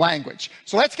native language.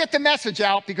 So let's get the message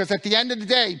out, because at the end of the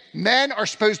day, men are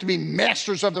supposed to be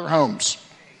masters of their homes.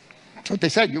 That's what they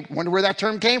said. You wonder where that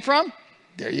term came from?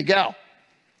 There you go.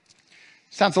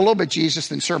 Sounds a little bit Jesus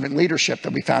than servant leadership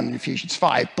that we found in Ephesians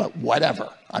 5, but whatever.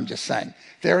 I'm just saying.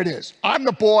 There it is. I'm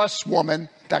the boss, woman,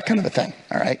 that kind of a thing.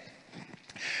 All right.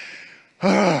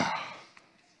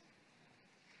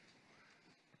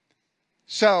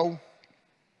 So,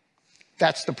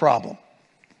 that's the problem.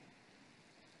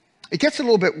 It gets a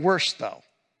little bit worse, though.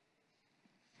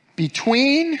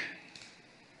 Between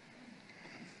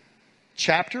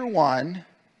chapter 1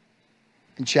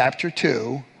 and chapter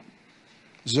 2,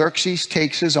 Xerxes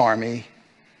takes his army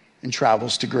and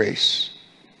travels to Greece.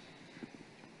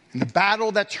 And the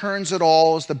battle that turns it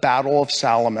all is the Battle of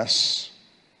Salamis,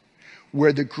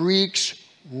 where the Greeks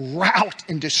rout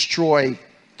and destroy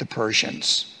the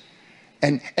Persians.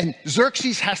 And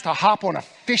Xerxes has to hop on a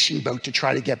fishing boat to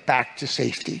try to get back to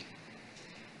safety.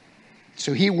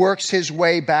 So he works his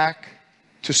way back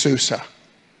to Susa.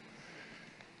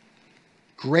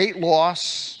 Great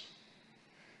loss.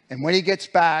 And when he gets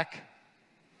back,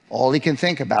 all he can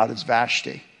think about is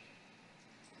Vashti.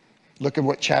 Look at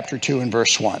what chapter 2 and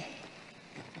verse 1.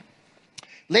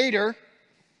 Later,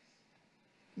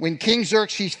 when King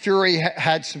Xerxes' fury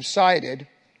had subsided,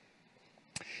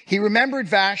 he remembered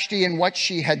Vashti and what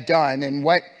she had done and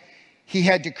what he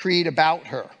had decreed about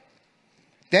her.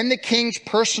 Then the king's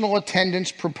personal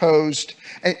attendants proposed,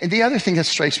 and the other thing that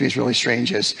strikes me as really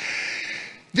strange is,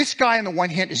 this guy on the one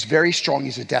hand is very strong,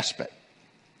 he's a despot.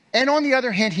 And on the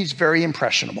other hand, he's very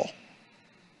impressionable.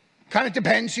 Kind of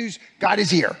depends who's got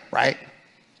his ear, right?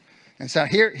 And so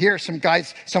here some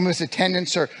guys, some of his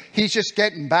attendants he's just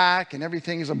getting back and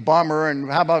everything is a bummer. And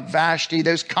how about Vashti?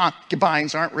 Those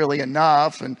concubines aren't really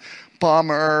enough, and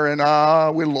bummer,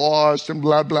 and we lost, and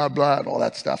blah, blah, blah, and all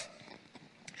that stuff.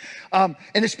 And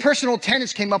his personal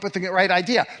attendants came up with the right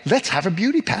idea. Let's have a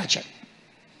beauty pageant.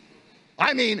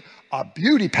 I mean, a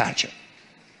beauty pageant.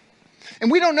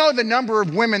 And we don't know the number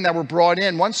of women that were brought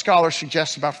in. One scholar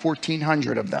suggests about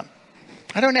 1,400 of them.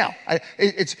 I don't know.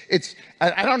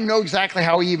 I don't know exactly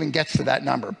how he even gets to that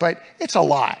number, but it's a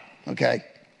lot, okay?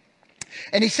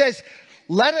 And he says,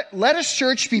 let a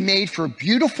search be made for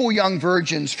beautiful young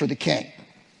virgins for the king.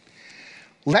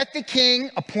 Let the king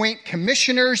appoint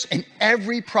commissioners in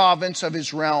every province of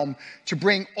his realm to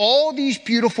bring all these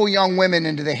beautiful young women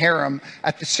into the harem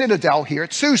at the citadel here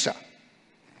at Susa.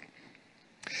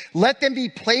 Let them be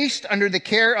placed under the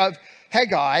care of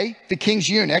Hegai, the king's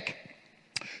eunuch,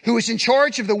 who is in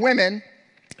charge of the women,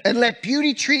 and let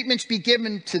beauty treatments be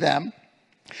given to them.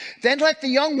 Then let the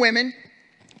young woman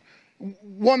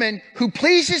who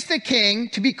pleases the king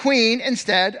to be queen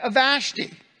instead of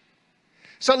Vashti.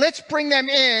 So let's bring them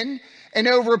in, and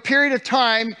over a period of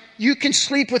time, you can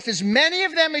sleep with as many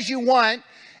of them as you want,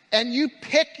 and you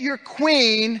pick your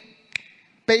queen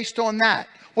based on that.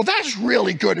 Well, that's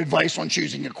really good advice on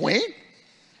choosing a queen.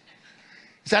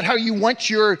 Is that how you want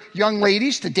your young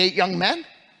ladies to date young men?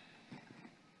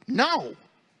 No.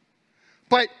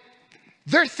 But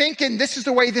they're thinking this is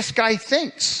the way this guy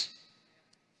thinks.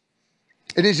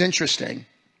 It is interesting.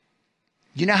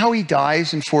 You know how he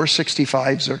dies in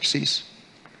 465, Xerxes?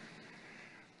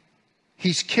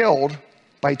 He's killed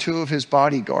by 2 of his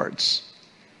bodyguards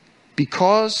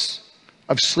because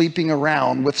of sleeping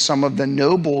around with some of the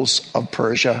nobles of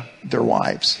Persia, their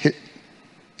wives.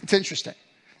 It's interesting.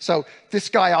 So this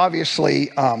guy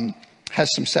obviously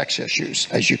has some sex issues,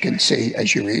 as you can see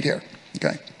as you read here.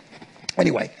 Okay.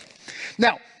 Anyway,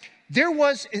 now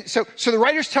so the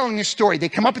writer's telling this story. They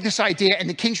come up with this idea, and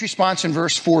the king's response in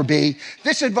verse 4b,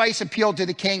 this advice appealed to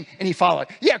the king, and he followed.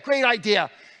 Yeah, great idea.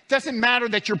 Doesn't matter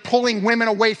that you're pulling women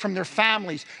away from their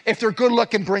families. If they're good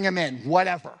looking, bring them in.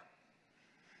 Whatever.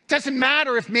 Doesn't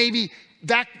matter if maybe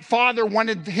that father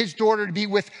wanted his daughter to be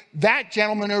with that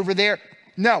gentleman over there.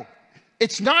 No,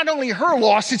 it's not only her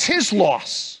loss, it's his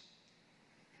loss.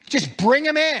 Just bring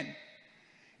him in.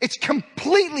 It's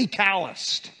completely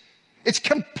calloused. It's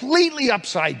completely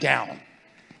upside down.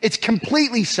 It's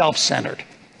completely self-centered.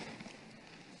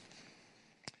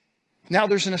 Now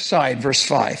there's an aside, verse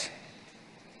 5.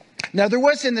 Now there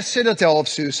was in the citadel of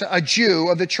Susa a Jew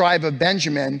of the tribe of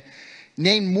Benjamin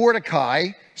named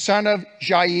Mordecai, son of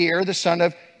Jair, the son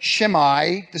of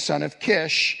Shimei, the son of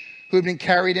Kish, who had been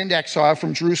carried into exile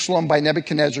from Jerusalem by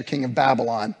Nebuchadnezzar, king of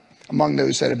Babylon, among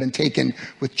those that had been taken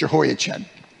with Jehoiachin.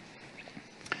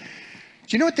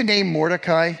 Do you know what the name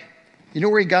Mordecai, you know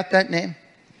where he got that name?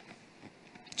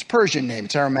 It's a Persian name,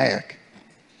 it's Aramaic.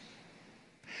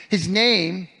 He's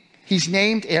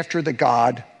named after the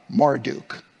god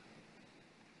Marduk.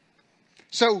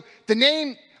 So the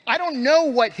name, I don't know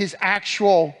what his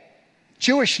actual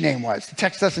Jewish name was. The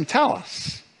text doesn't tell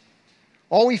us.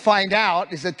 All we find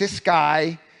out is that this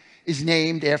guy is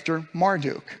named after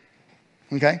Marduk.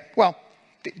 Okay? Well,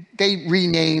 they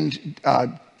renamed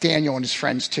Daniel and his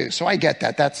friends too. So I get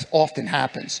that. That often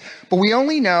happens. But we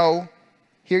only know,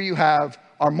 here you have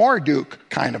our Marduk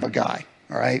kind of a guy.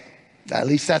 All right? At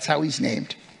least that's how he's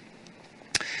named.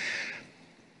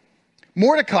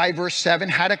 Mordecai, verse 7,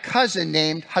 had a cousin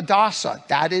named Hadassah.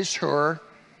 That is her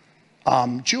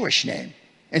Jewish name.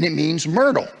 And it means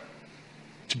myrtle.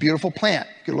 It's a beautiful plant.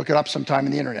 You can look it up sometime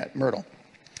on the internet, myrtle.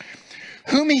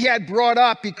 Whom he had brought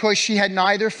up because she had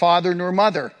neither father nor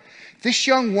mother. This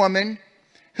young woman,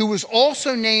 who was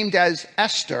also named as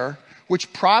Esther,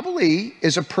 which probably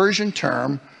is a Persian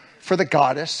term for the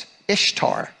goddess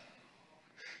Ishtar.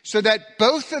 So that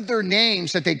both of their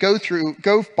names that they go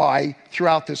by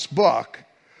throughout this book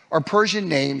are Persian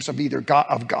names of either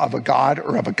of a god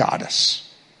or of a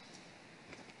goddess.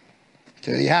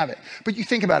 So there you have it. But you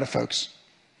think about it, folks.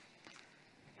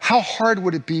 How hard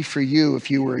would it be for you if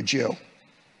you were a Jew?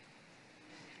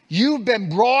 You've been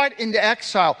brought into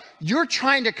exile. You're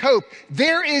trying to cope.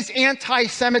 There is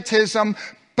anti-Semitism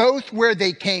both where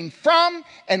they came from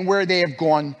and where they have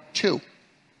gone to.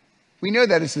 We know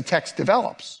that as the text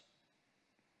develops.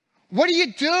 What do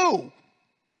you do?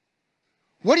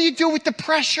 What do you do with the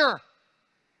pressure?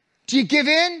 Do you give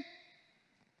in?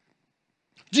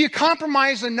 Do you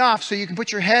compromise enough so you can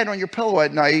put your head on your pillow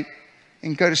at night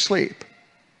and go to sleep?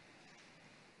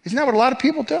 Isn't that what a lot of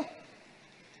people do?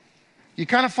 You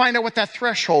kind of find out what that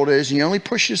threshold is and you only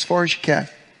push it as far as you can.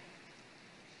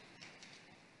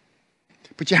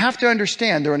 But you have to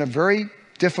understand they're in a very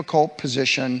difficult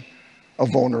position of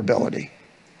vulnerability.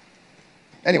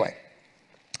 Anyway,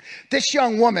 this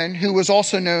young woman, who was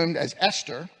also known as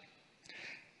Esther,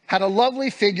 had a lovely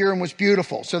figure and was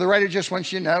beautiful. So the writer just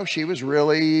wants you to know she was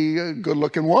really a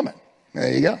good-looking woman.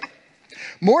 There you go.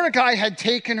 Mordecai had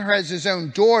taken her as his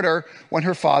own daughter when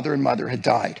her father and mother had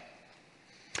died.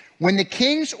 When the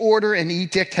king's order and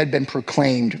edict had been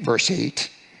proclaimed, verse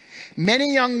 8,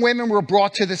 many young women were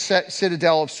brought to the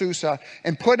citadel of Susa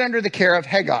and put under the care of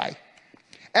Hegai.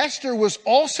 Esther was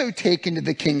also taken to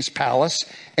the king's palace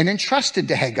and entrusted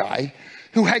to Hegai,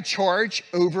 who had charge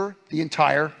over the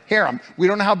entire harem. We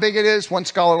don't know how big it is. One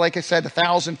scholar, like I said,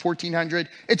 1,000, 1,400.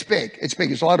 It's big. It's big.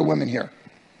 There's a lot of women here.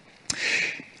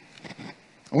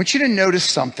 I want you to notice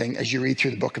something as you read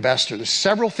through the book of Esther. There's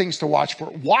several things to watch for.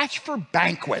 Watch for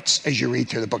banquets as you read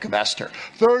through the book of Esther.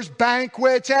 There's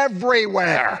banquets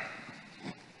everywhere.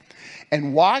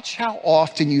 And watch how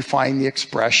often you find the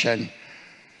expression,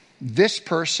 this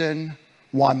person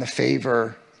won the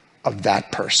favor of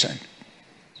that person.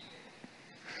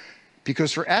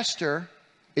 Because for Esther,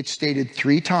 it's stated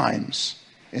 3 times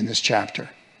in this chapter.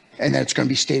 And then it's going to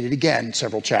be stated again in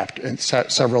several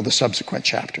of the subsequent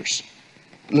chapters.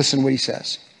 Listen what he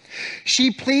says.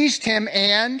 She pleased him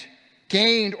and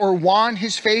gained or won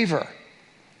his favor.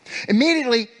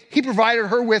 Immediately, he provided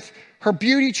her with her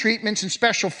beauty treatments and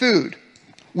special food,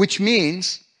 which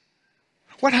means,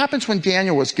 what happens when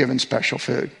Daniel was given special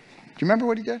food? Do you remember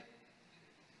what he did?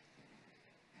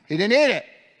 He didn't eat it.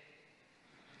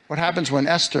 What happens when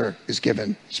Esther is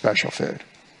given special food?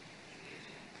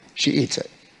 She eats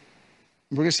it.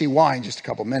 We're going to see why in just a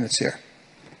couple minutes here.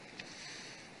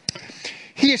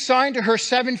 He assigned to her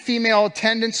 7 female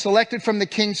attendants selected from the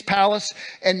king's palace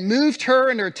and moved her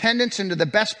and her attendants into the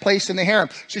best place in the harem.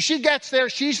 So she gets there,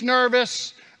 she's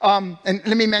nervous. And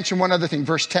let me mention one other thing,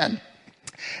 verse 10.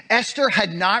 Esther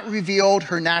had not revealed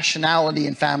her nationality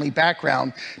and family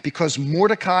background because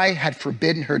Mordecai had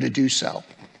forbidden her to do so.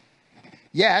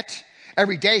 Yet,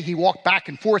 every day he walked back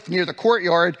and forth near the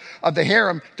courtyard of the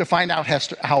harem to find out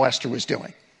how Esther was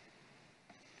doing.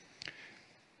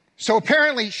 So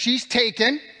apparently she's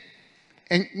taken,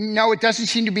 and no, it doesn't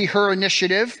seem to be her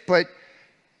initiative, but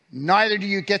neither do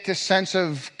you get this sense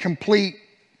of complete,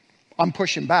 I'm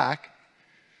pushing back.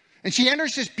 And she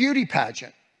enters this beauty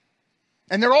pageant.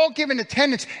 And they're all given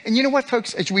attendance. And you know what,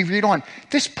 folks, as we read on,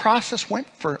 this process went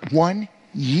for 1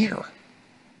 year.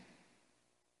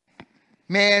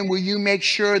 Man, will you make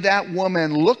sure that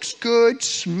woman looks good,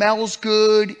 smells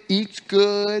good, eats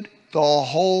good, the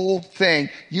whole thing.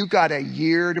 You got a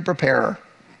year to prepare her.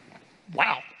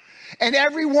 Wow. And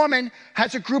every woman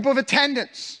has a group of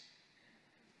attendants.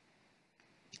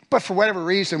 But for whatever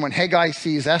reason, when Haggai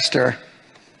sees Esther,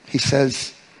 he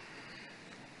says,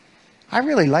 I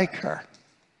really like her.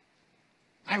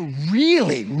 I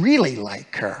really, really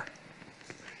like her.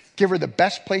 Give her the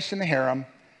best place in the harem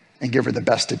and give her the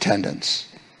best attendance.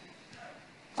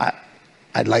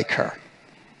 I'd like her.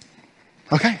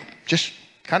 Okay, just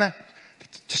kind of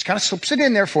slips it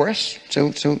in there for us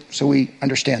so we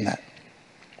understand that.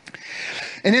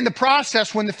 And in the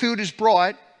process, when the food is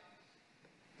brought,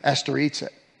 Esther eats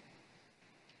it.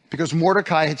 Because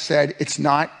Mordecai had said, it's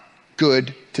not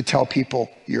good to tell people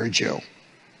you're a Jew.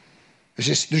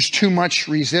 There's too much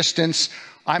resistance.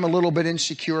 I'm a little bit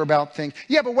insecure about things.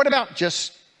 Yeah, but what about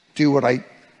just do what I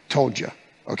told you,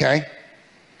 okay?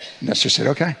 And Esther said,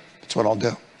 okay, that's what I'll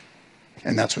do.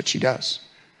 And that's what she does.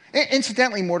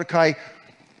 Incidentally, Mordecai,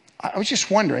 I was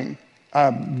just wondering,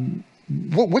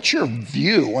 what's your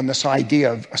view on this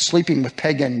idea of sleeping with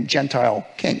pagan Gentile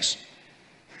kings?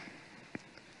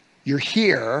 You're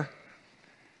here,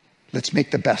 let's make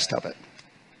the best of it.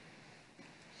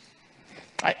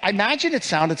 I imagine it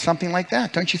sounded something like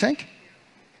that, don't you think?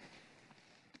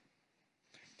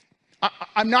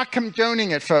 I'm not condoning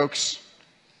it, folks,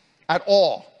 at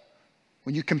all.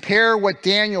 When you compare what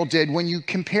Daniel did, when you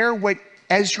compare what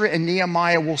Ezra and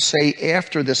Nehemiah will say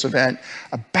after this event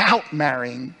about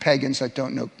marrying pagans that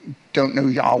don't know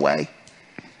Yahweh,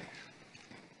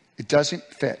 it doesn't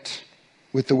fit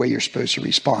with the way you're supposed to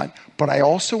respond. But I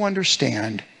also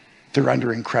understand they're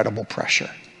under incredible pressure.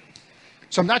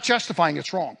 So I'm not justifying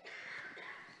it's wrong,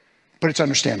 but it's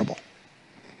understandable.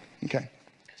 Okay.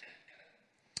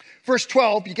 Verse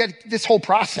 12, you get this whole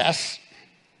process.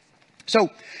 So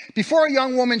before a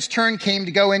young woman's turn came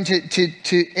to go into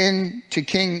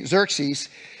King Xerxes,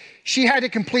 she had to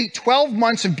complete 12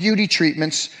 months of beauty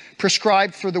treatments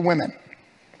prescribed for the women.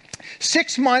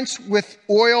 6 months with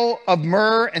oil of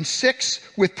myrrh and 6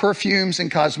 with perfumes and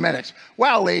cosmetics.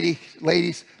 Wow,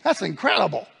 ladies, that's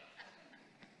incredible.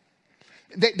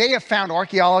 They have found,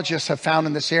 archaeologists have found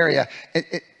in this area,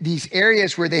 these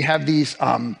areas where they have these,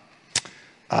 I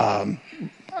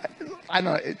don't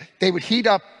know, they would heat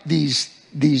up these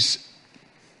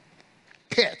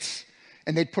pits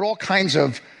and they'd put all kinds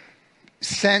of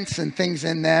scents and things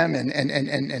in them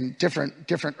and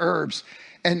different herbs.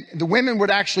 And the women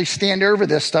would actually stand over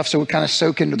this stuff so it would kind of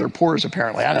soak into their pores,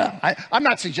 apparently. I don't know. I'm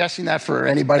not suggesting that for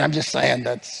anybody. I'm just saying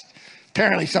that's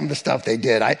apparently some of the stuff they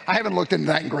did. I haven't looked into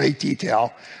that in great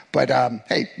detail, but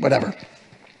hey, whatever.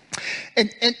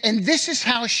 And this is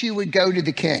how she would go to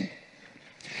the king.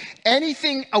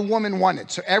 Anything a woman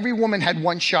wanted, so every woman had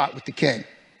one shot with the king.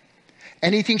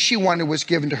 Anything she wanted was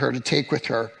given to her to take with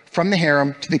her from the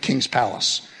harem to the king's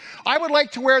palace. I would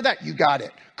like to wear that. You got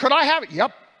it. Could I have it?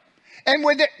 Yep. And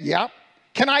with it, yep.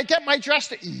 Can I get my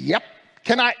dress? Yep.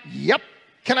 Can I? Yep.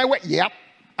 Can I wait? Yep.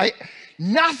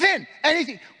 Nothing.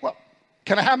 Anything. Well,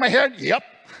 can I have my hair? Yep.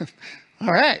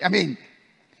 All right. I mean,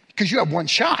 because you have one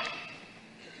shot.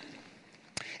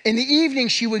 In the evening,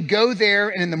 she would go there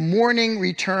and in the morning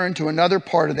return to another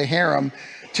part of the harem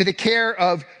to the care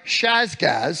of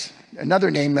Shazgaz,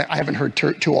 another name that I haven't heard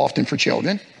too often for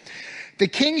children, the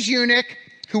king's eunuch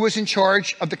who was in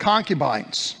charge of the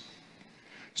concubines.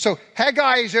 So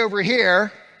Haggai is over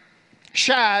here,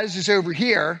 Shaz is over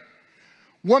here.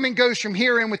 Woman goes from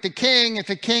here in with the king. If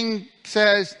the king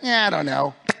says, I don't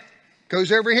know,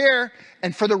 goes over here.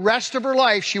 And for the rest of her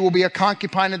life, she will be a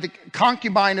concubine of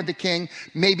the king,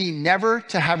 maybe never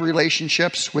to have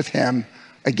relationships with him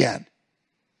again.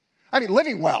 I mean,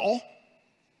 living well,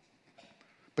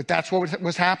 but that's what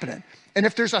was happening. And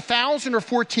if there's 1,000 or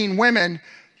 14 women,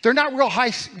 they're not real high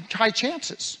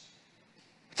chances.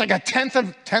 It's like a tenth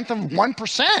of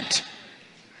 1%.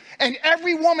 And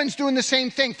every woman's doing the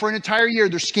same thing for an entire year.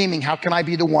 They're scheming, how can I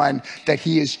be the one that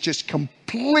he is just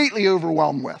completely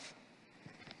overwhelmed with?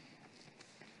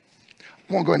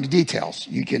 I won't go into details.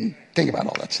 You can think about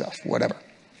all that stuff, whatever.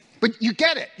 But you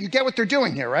get it. You get what they're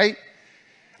doing here, right?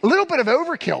 A little bit of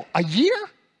overkill. A year?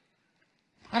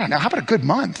 I don't know. How about a good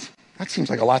month? That seems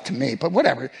like a lot to me, but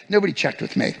whatever. Nobody checked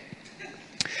with me.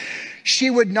 She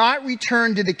would not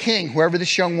return to the king, whoever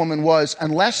this young woman was,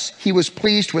 unless he was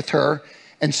pleased with her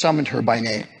and summoned her by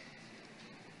name.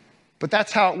 But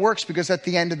that's how it works, because at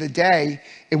the end of the day,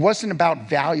 it wasn't about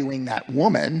valuing that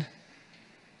woman.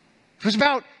 It was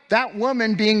about that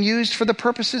woman being used for the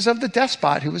purposes of the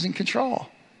despot who was in control.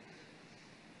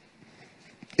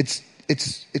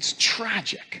 It's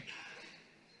tragic.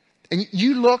 And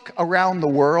you look around the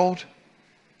world,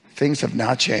 things have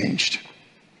not changed.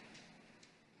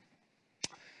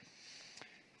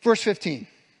 Verse 15.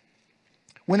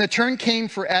 When the turn came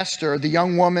for Esther, the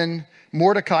young woman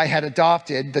Mordecai had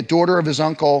adopted, the daughter of his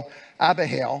uncle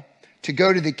Abihail, to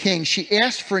go to the king, she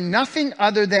asked for nothing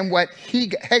other than what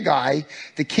Hegai,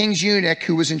 the king's eunuch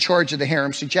who was in charge of the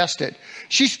harem, suggested.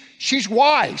 She's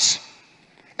wise,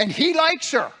 and he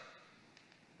likes her.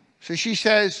 So she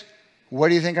says, what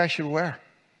do you think I should wear?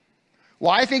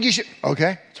 Well, I think you should.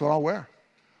 Okay, that's what I'll wear.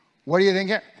 What do you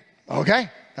think? Okay,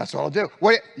 that's what I'll do.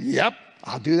 Yep,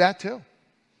 I'll do that too.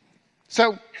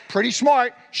 So pretty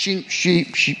smart. She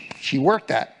worked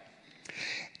that.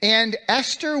 And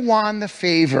Esther won the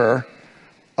favor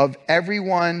of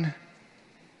everyone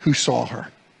who saw her.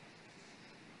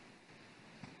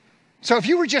 So if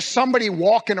you were just somebody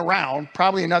walking around,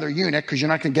 probably another eunuch, because you're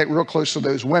not going to get real close to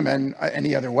those women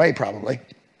any other way probably,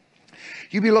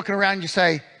 you'd be looking around and you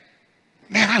say,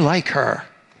 man, I like her.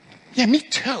 Yeah, me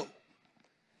too.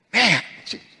 Man,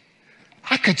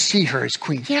 I could see her as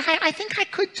queen. Yeah, I think I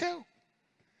could too.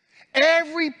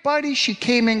 Everybody she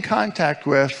came in contact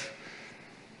with,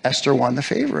 Esther won the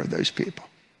favor of those people.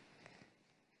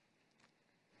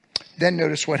 Then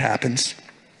notice what happens.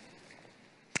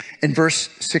 In verse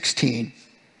 16,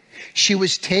 she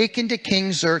was taken to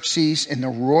King Xerxes in the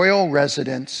royal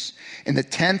residence in the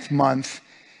 10th month,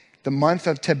 the month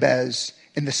of Tebez,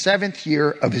 in the 7th year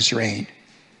of his reign.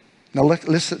 Now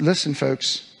listen,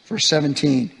 folks, verse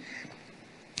 17.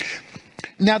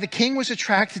 Now the king was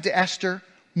attracted to Esther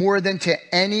more than to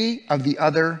any of the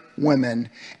other women,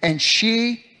 and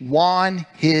she won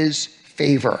his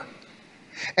favor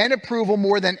and approval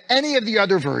more than any of the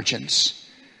other virgins.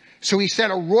 So he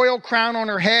set a royal crown on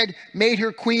her head, made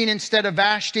her queen instead of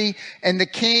Vashti, and the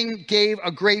king gave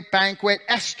a great banquet,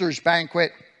 Esther's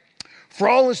banquet, for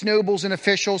all his nobles and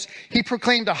officials. He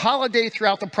proclaimed a holiday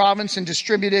throughout the province and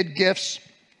distributed gifts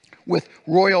with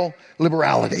royal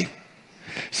liberality.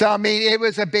 So, I mean, it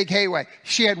was a big hayway.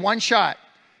 She had one shot.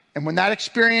 And when that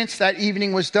experience, that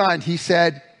evening was done, he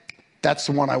said, that's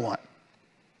the one I want.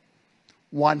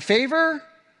 One favor,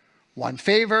 one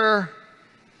favor,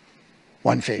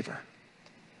 one favor.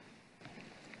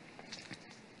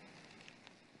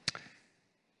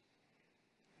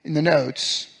 In the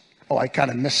notes, I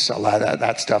kind of missed a lot of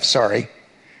that stuff, sorry.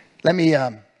 Let me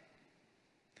have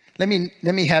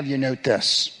you note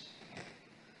this.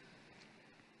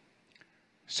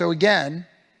 So again,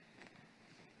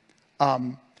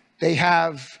 we're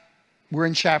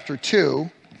in chapter 2,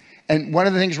 and one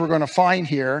of the things we're going to find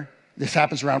here, this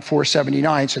happens around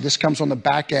 479, so this comes on the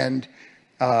back end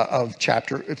of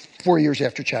 4 years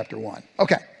after chapter 1.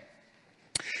 Okay.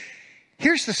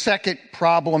 Here's the second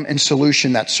problem and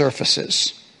solution that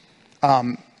surfaces.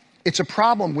 It's a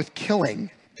problem with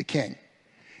killing the king.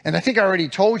 And I think I already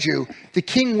told you, the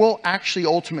king will actually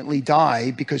ultimately die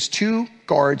because 2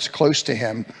 guards close to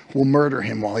him will murder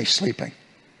him while he's sleeping.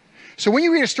 So when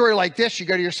you read a story like this, you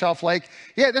go to yourself like,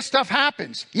 yeah, this stuff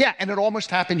happens. Yeah, and it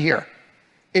almost happened here.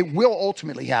 It will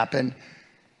ultimately happen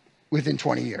within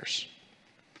 20 years.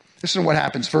 Listen to what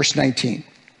happens, verse 19,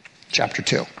 chapter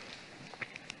 2.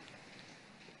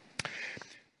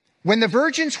 When the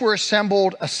virgins were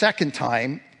assembled a second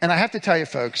time, and I have to tell you,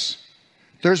 folks,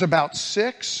 there's about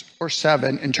 6 or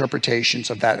 7 interpretations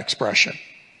of that expression.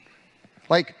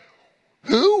 Like,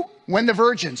 who? When the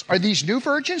virgins. Are these new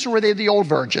virgins or were they the old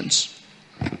virgins?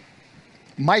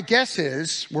 My guess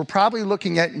is we're probably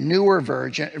looking at newer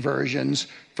virgins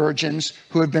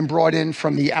who have been brought in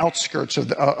from the outskirts of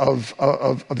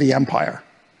the empire.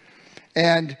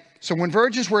 And so when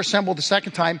virgins were assembled the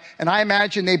second time, and I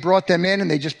imagine they brought them in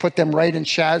and they just put them right in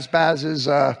Shazbaz's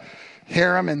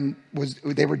harem and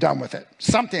they were done with it.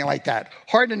 Something like that.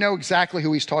 Hard to know exactly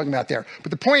who he's talking about there.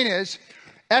 But the point is,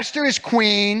 Esther is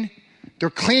queen. They're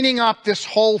cleaning up this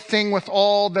whole thing with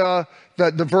all the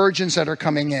virgins that are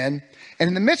coming in. And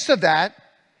in the midst of that,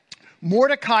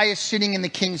 Mordecai is sitting in the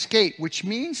king's gate, which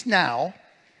means now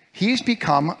he's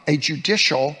become a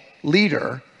judicial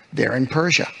leader there in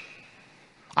Persia.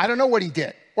 I don't know what he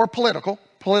did, or political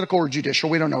or judicial,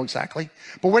 we don't know exactly.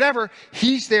 But whatever,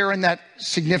 he's there in that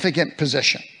significant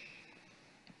position.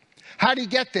 How did he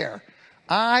get there?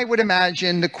 I would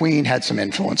imagine the queen had some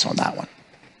influence on that one.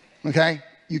 Okay?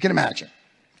 You can imagine.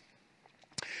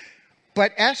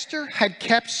 But Esther had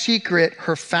kept secret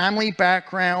her family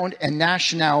background and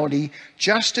nationality,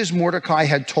 just as Mordecai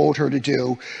had told her to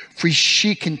do, for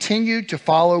she continued to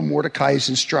follow Mordecai's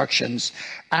instructions,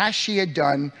 as she had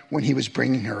done when he was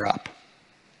bringing her up.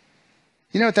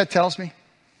 You know what that tells me?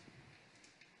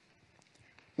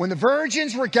 When the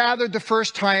virgins were gathered the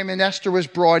first time and Esther was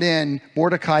brought in,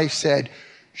 Mordecai said,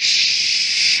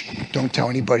 "Shh, don't tell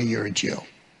anybody you're a Jew."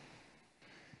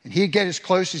 And he'd get as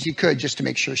close as he could just to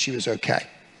make sure she was okay.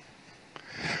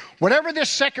 Whatever this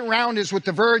second round is with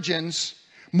the virgins,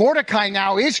 Mordecai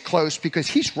now is close because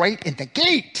he's right in the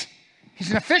gate.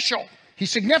 He's an official.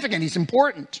 He's significant. He's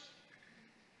important.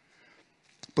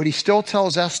 But he still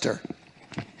tells Esther,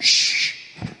 "Shh,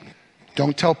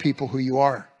 don't tell people who you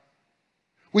are."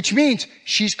 Which means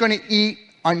she's going to eat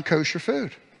unkosher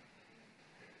food.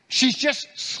 She's just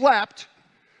slept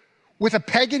with a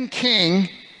pagan king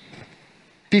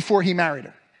before he married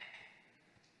her.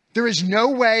 There is no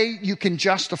way you can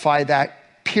justify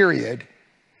that, period,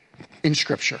 in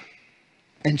Scripture.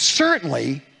 And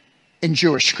certainly in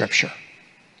Jewish Scripture.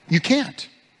 You can't.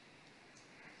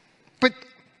 But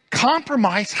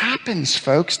compromise happens,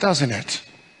 folks, doesn't it?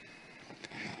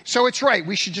 So it's right,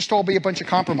 we should just all be a bunch of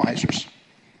compromisers.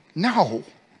 No,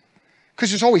 because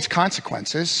there's always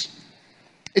consequences.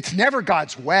 It's never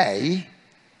God's way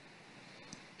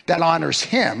that honors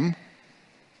him.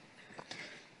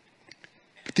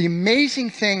 But the amazing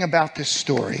thing about this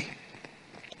story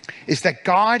is that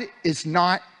God is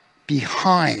not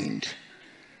behind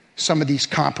some of these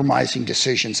compromising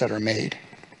decisions that are made.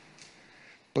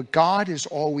 But God is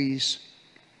always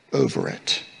over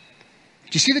it.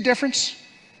 Do you see the difference?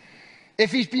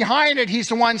 If he's behind it, he's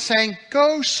the one saying,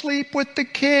 "Go sleep with the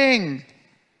king."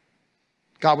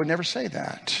 God would never say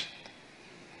that.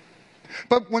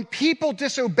 But when people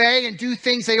disobey and do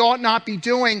things they ought not be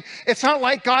doing, it's not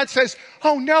like God says,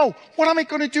 "Oh no, what am I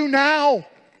going to do now?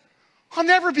 I'll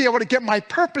never be able to get my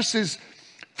purposes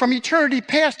from eternity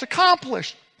past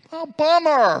accomplished. Oh,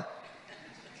 bummer."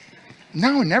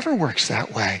 No, it never works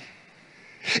that way.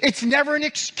 It's never an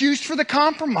excuse for the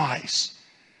compromise.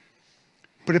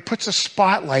 But it puts a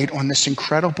spotlight on this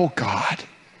incredible God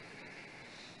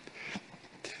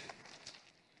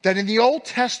that in the Old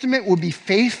Testament will be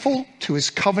faithful to his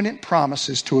covenant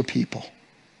promises to a people.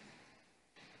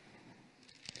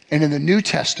 And in the New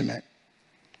Testament,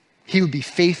 he would be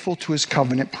faithful to his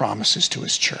covenant promises to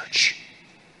his church.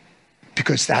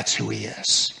 Because that's who he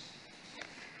is.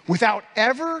 Without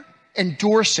ever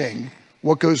endorsing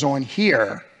what goes on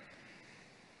here,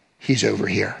 he's over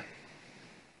here.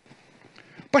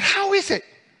 But how is it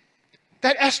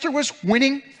that Esther was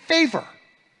winning favor?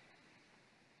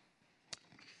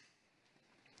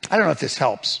 I don't know if this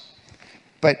helps,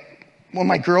 but when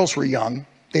my girls were young,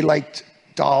 they liked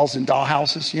dolls and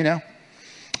dollhouses, you know?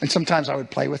 And sometimes I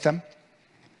would play with them.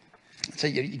 So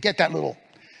you get that little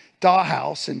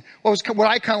dollhouse, and what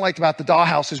I kind of liked about the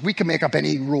dollhouse is we could make up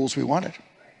any rules we wanted.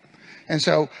 And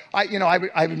so I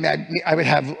would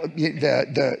have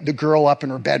the girl up in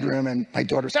her bedroom, and my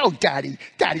daughter would say, "Oh, Daddy,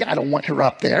 I don't want her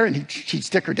up there." And she'd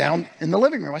stick her down in the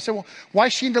living room. I said, "Well, why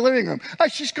is she in the living room?" "Oh,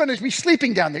 she's going to be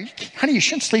sleeping down there." "Honey, you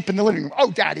shouldn't sleep in the living room."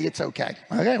 "Oh, Daddy, it's okay."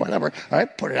 "Okay, whatever." All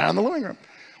right, put her down in the living room.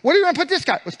 "Where do you want to put this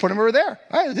guy?" "Let's put him over there."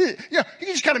 All right, you can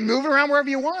just kind of move it around wherever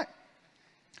you want.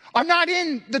 I'm not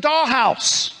in the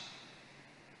dollhouse.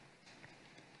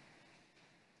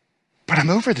 But I'm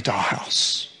over the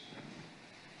dollhouse.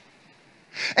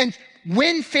 And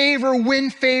win favor,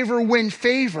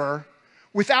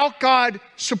 without God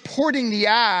supporting the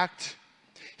act,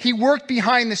 he worked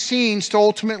behind the scenes to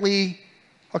ultimately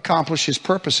accomplish his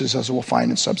purposes, as we'll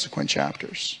find in subsequent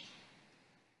chapters,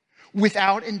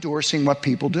 without endorsing what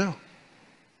people do.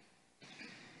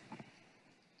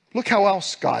 Look how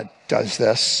else God does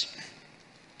this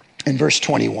in verse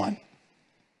 21.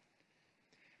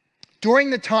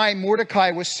 During the time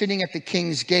Mordecai was sitting at the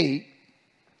king's gate,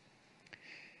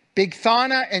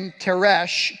 Bigthana and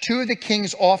Teresh, two of the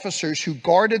king's officers who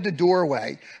guarded the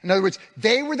doorway, in other words,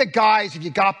 they were the guys, if you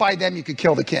got by them, you could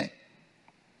kill the king,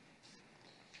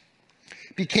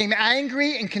 became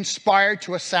angry and conspired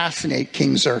to assassinate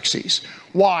King Xerxes.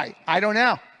 Why? I don't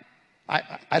know.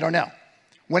 I don't know.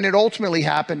 When it ultimately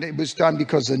happened, it was done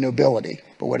because of the nobility,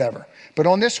 but whatever. But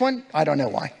on this one, I don't know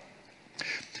why.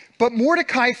 But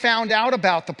Mordecai found out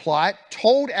about the plot,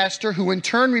 told Esther, who in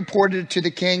turn reported it to the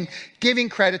king, giving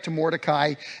credit to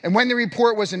Mordecai. And when the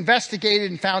report was investigated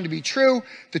and found to be true,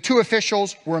 the two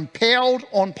officials were impaled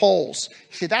on poles.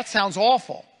 You see, that sounds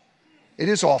awful. It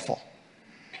is awful.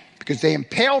 Because they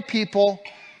impale people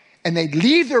and they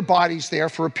leave their bodies there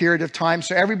for a period of time.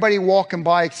 So everybody walking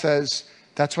by says,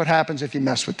 that's what happens if you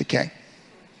mess with the king.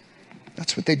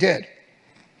 That's what they did.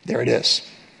 There it is.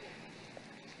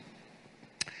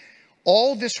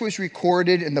 All this was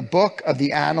recorded in the book of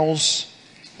the annals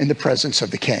in the presence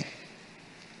of the king.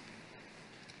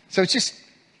 So it's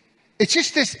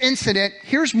just this incident.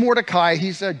 Here's Mordecai.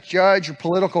 He's a judge or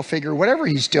political figure, whatever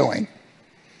he's doing.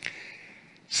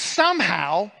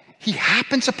 Somehow, he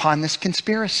happens upon this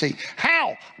conspiracy.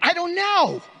 How? I don't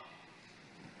know.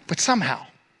 But somehow.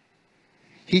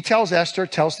 He tells Esther,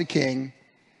 tells the king,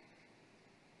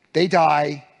 they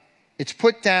die. It's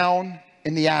put down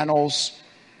in the annals,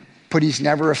 but he's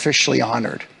never officially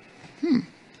honored.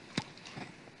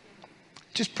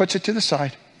 Just puts it to the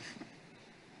side.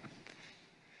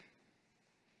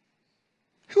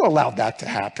 Who allowed that to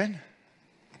happen?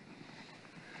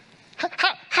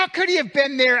 How could he have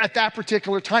been there at that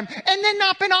particular time and then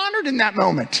not been honored in that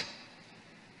moment?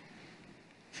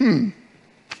 I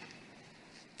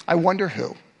wonder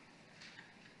who.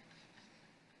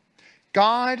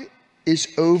 God is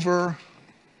over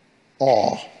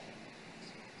all,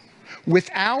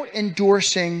 without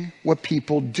endorsing what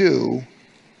people do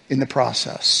in the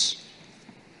process.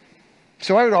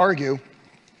 So I would argue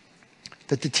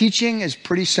that the teaching is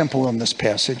pretty simple in this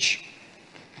passage.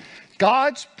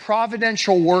 God's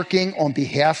providential working on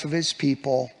behalf of his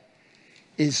people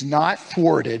is not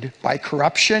thwarted by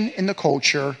corruption in the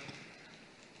culture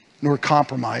nor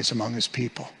compromise among his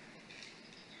people.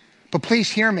 But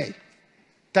please hear me.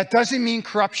 That doesn't mean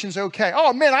corruption's okay.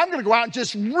 Oh man, I'm going to go out and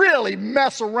just really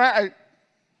mess around.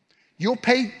 You'll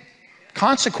pay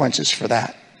consequences for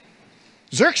that.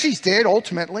 Xerxes did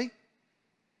ultimately.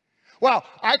 Well,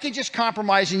 I could just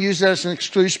compromise and use that as an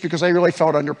excuse because I really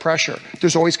felt under pressure.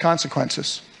 There's always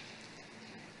consequences.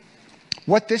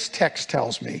 What this text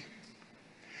tells me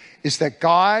is that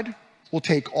God will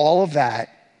take all of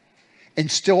that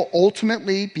and still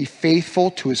ultimately be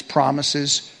faithful to his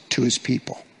promises to his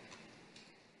people.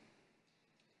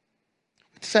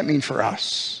 What does that mean for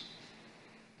us?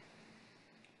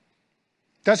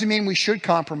 Doesn't mean we should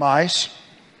compromise.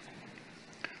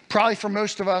 Probably for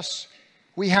most of us,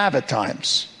 we have at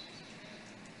times.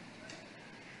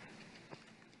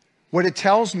 What it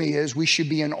tells me is we should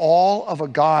be in awe of a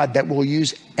God that will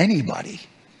use anybody.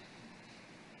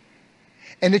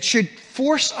 And it should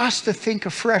force us to think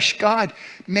afresh, God,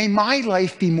 may my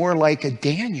life be more like a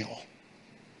Daniel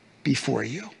before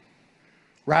you,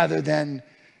 rather than,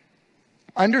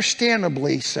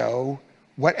 understandably so,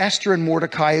 what Esther and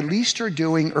Mordecai at least are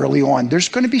doing early on. There's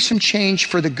going to be some change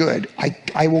for the good.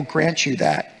 I will grant you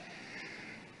that.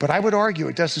 But I would argue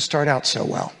it doesn't start out so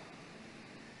well.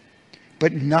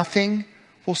 But nothing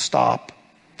will stop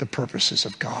the purposes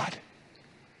of God.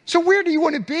 So where do you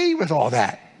want to be with all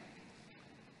that?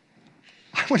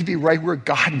 I want to be right where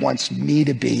God wants me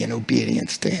to be in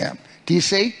obedience to him. Do you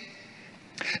see?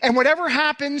 And whatever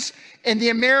happens in the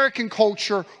American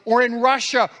culture or in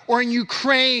Russia or in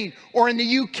Ukraine or in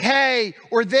the UK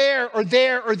or there,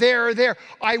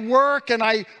 I work and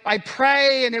I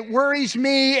pray and it worries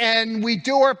me and we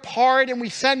do our part and we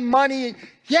send money.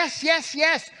 Yes.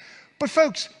 But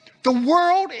folks, the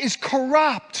world is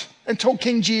corrupt until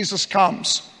King Jesus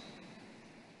comes.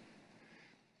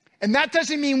 And that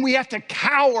doesn't mean we have to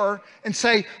cower and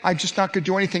say, I'm just not going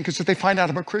to do anything because if they find out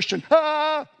I'm a Christian,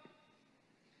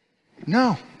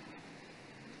 No.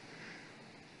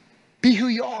 Be who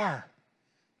you are.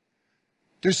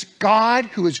 There's God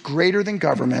who is greater than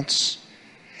governments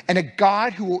and a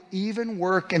God who will even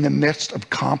work in the midst of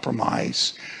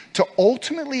compromise to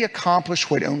ultimately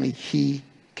accomplish what only he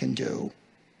can do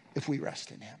if we rest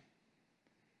in him.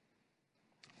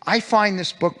 I find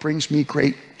this book brings me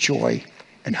great joy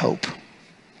and hope.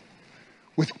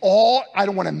 I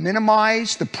don't want to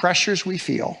minimize the pressures we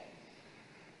feel.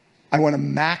 I want to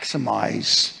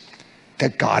maximize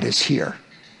that God is here.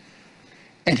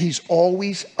 And he's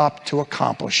always up to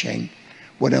accomplishing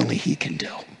what only he can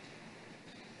do.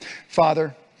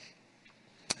 Father,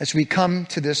 as we come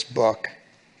to this book,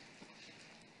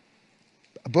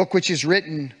 a book which is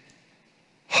written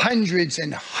hundreds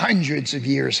and hundreds of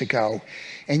years ago,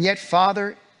 and yet,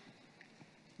 Father,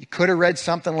 you could have read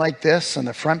something like this on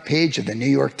the front page of the New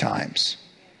York Times.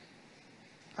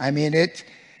 I mean,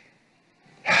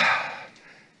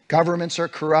 governments are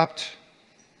corrupt.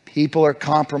 People are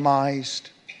compromised.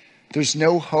 There's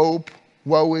no hope.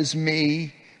 Woe is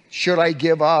me. Should I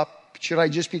give up? Should I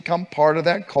just become part of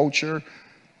that culture?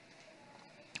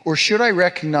 Or should I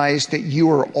recognize that you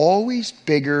are always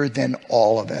bigger than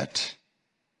all of it?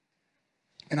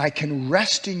 And I can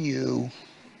rest in you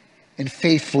and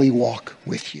faithfully walk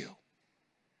with you.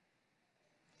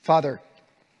 Father,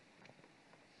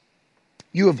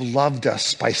 you have loved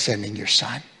us by sending your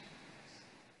Son.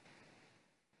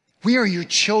 We are your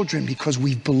children because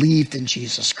we've believed in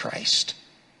Jesus Christ.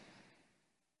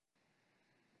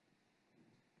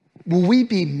 Will we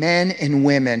be men and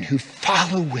women who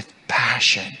follow with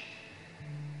passion?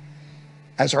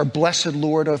 As our blessed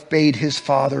Lord obeyed his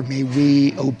Father, may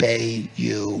we obey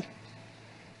you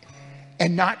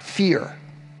and not fear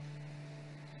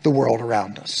the world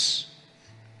around us.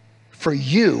 For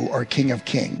you are King of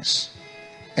Kings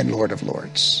and Lord of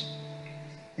Lords.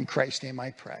 In Christ's name I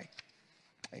pray.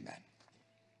 Amen.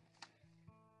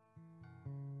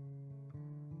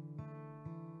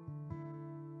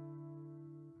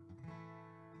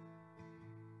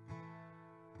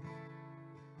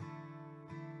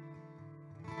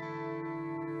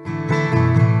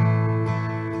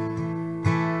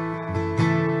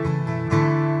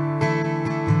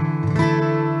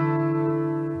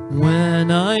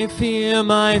 When I fear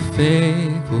my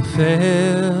faith will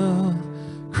fail,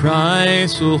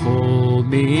 Christ will hold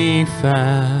me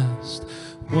fast.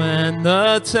 When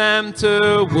the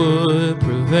tempter would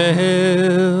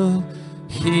prevail,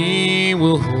 he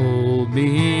will hold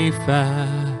me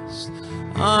fast.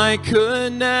 I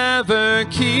could never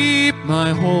keep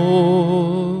my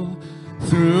hold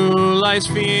through life's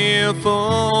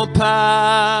fearful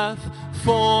path,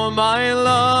 for my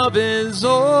love is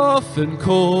often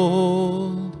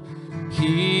cold.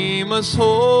 He must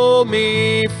hold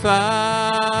me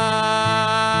fast.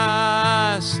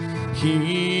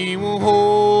 He will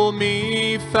hold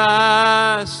me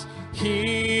fast.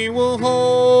 He will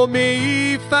hold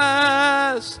me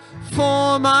fast.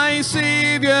 For my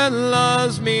Savior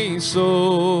loves me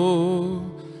so.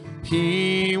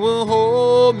 He will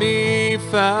hold me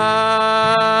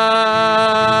fast.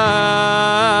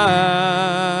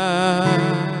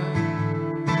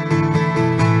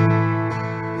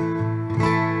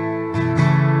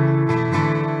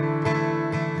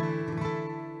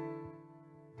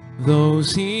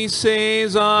 Those he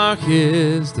saves are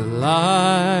his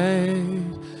delight.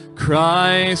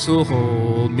 Christ will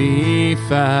hold me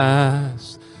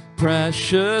fast,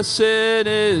 precious in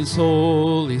his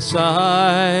holy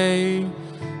sight.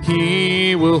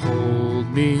 He will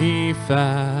hold me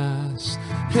fast.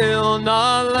 He'll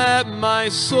not let my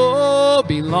soul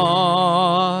be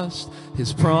lost.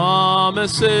 His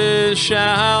promises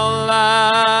shall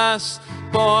last,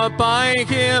 bought by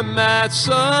him at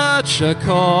such a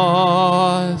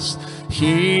cost.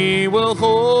 He will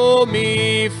hold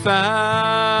me fast.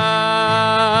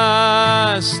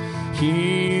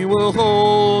 He will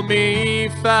hold me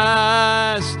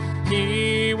fast.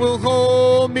 He will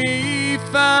hold me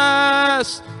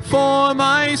fast. For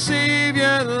my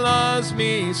Savior loves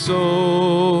me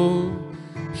so.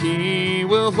 He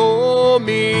will hold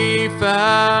me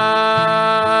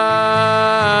fast.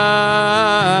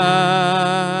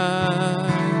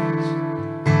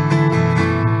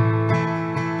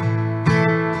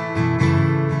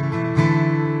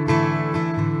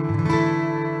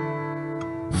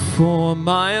 For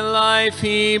my life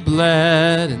he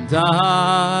bled and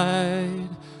died.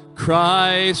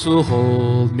 Christ will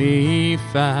hold me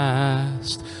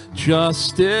fast.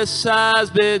 Justice has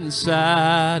been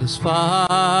satisfied.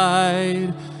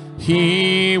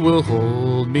 He will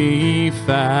hold me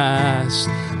fast.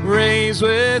 Raised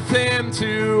with him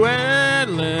to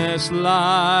endless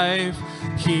life.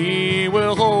 He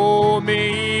will hold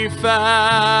me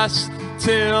fast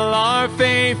till our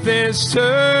faith is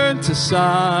turned to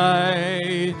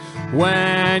sight.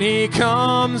 When he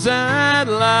comes at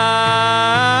last,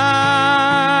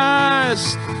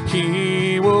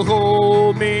 he will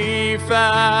hold me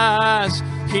fast.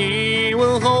 He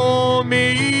will hold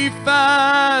me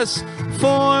fast.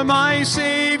 For my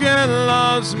Savior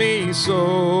loves me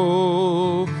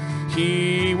so.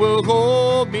 He will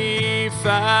hold me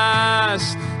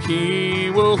fast.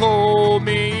 He will hold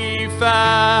me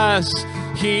fast.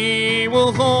 He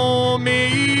will hold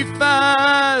me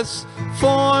fast.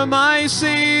 For my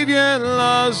Savior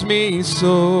loves me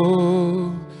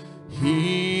so.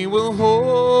 He will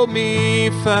hold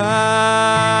me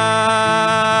fast.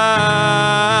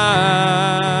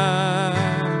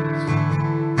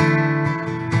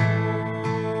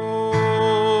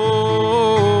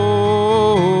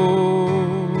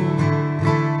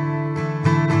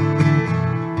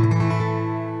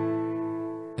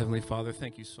 Heavenly Father,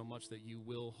 thank you so much that you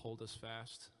will hold us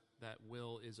fast. That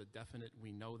will is a definite.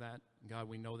 We know that. God,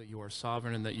 we know that you are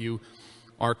sovereign and that you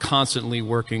are constantly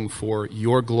working for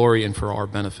your glory and for our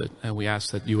benefit. And we ask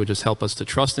that you would just help us to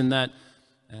trust in that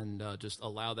and just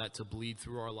allow that to bleed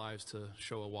through our lives to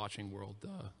show a watching world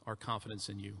our confidence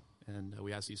in you. And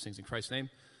we ask these things in Christ's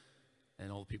name.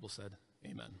 And all the people said,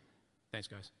 amen. Thanks,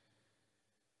 guys.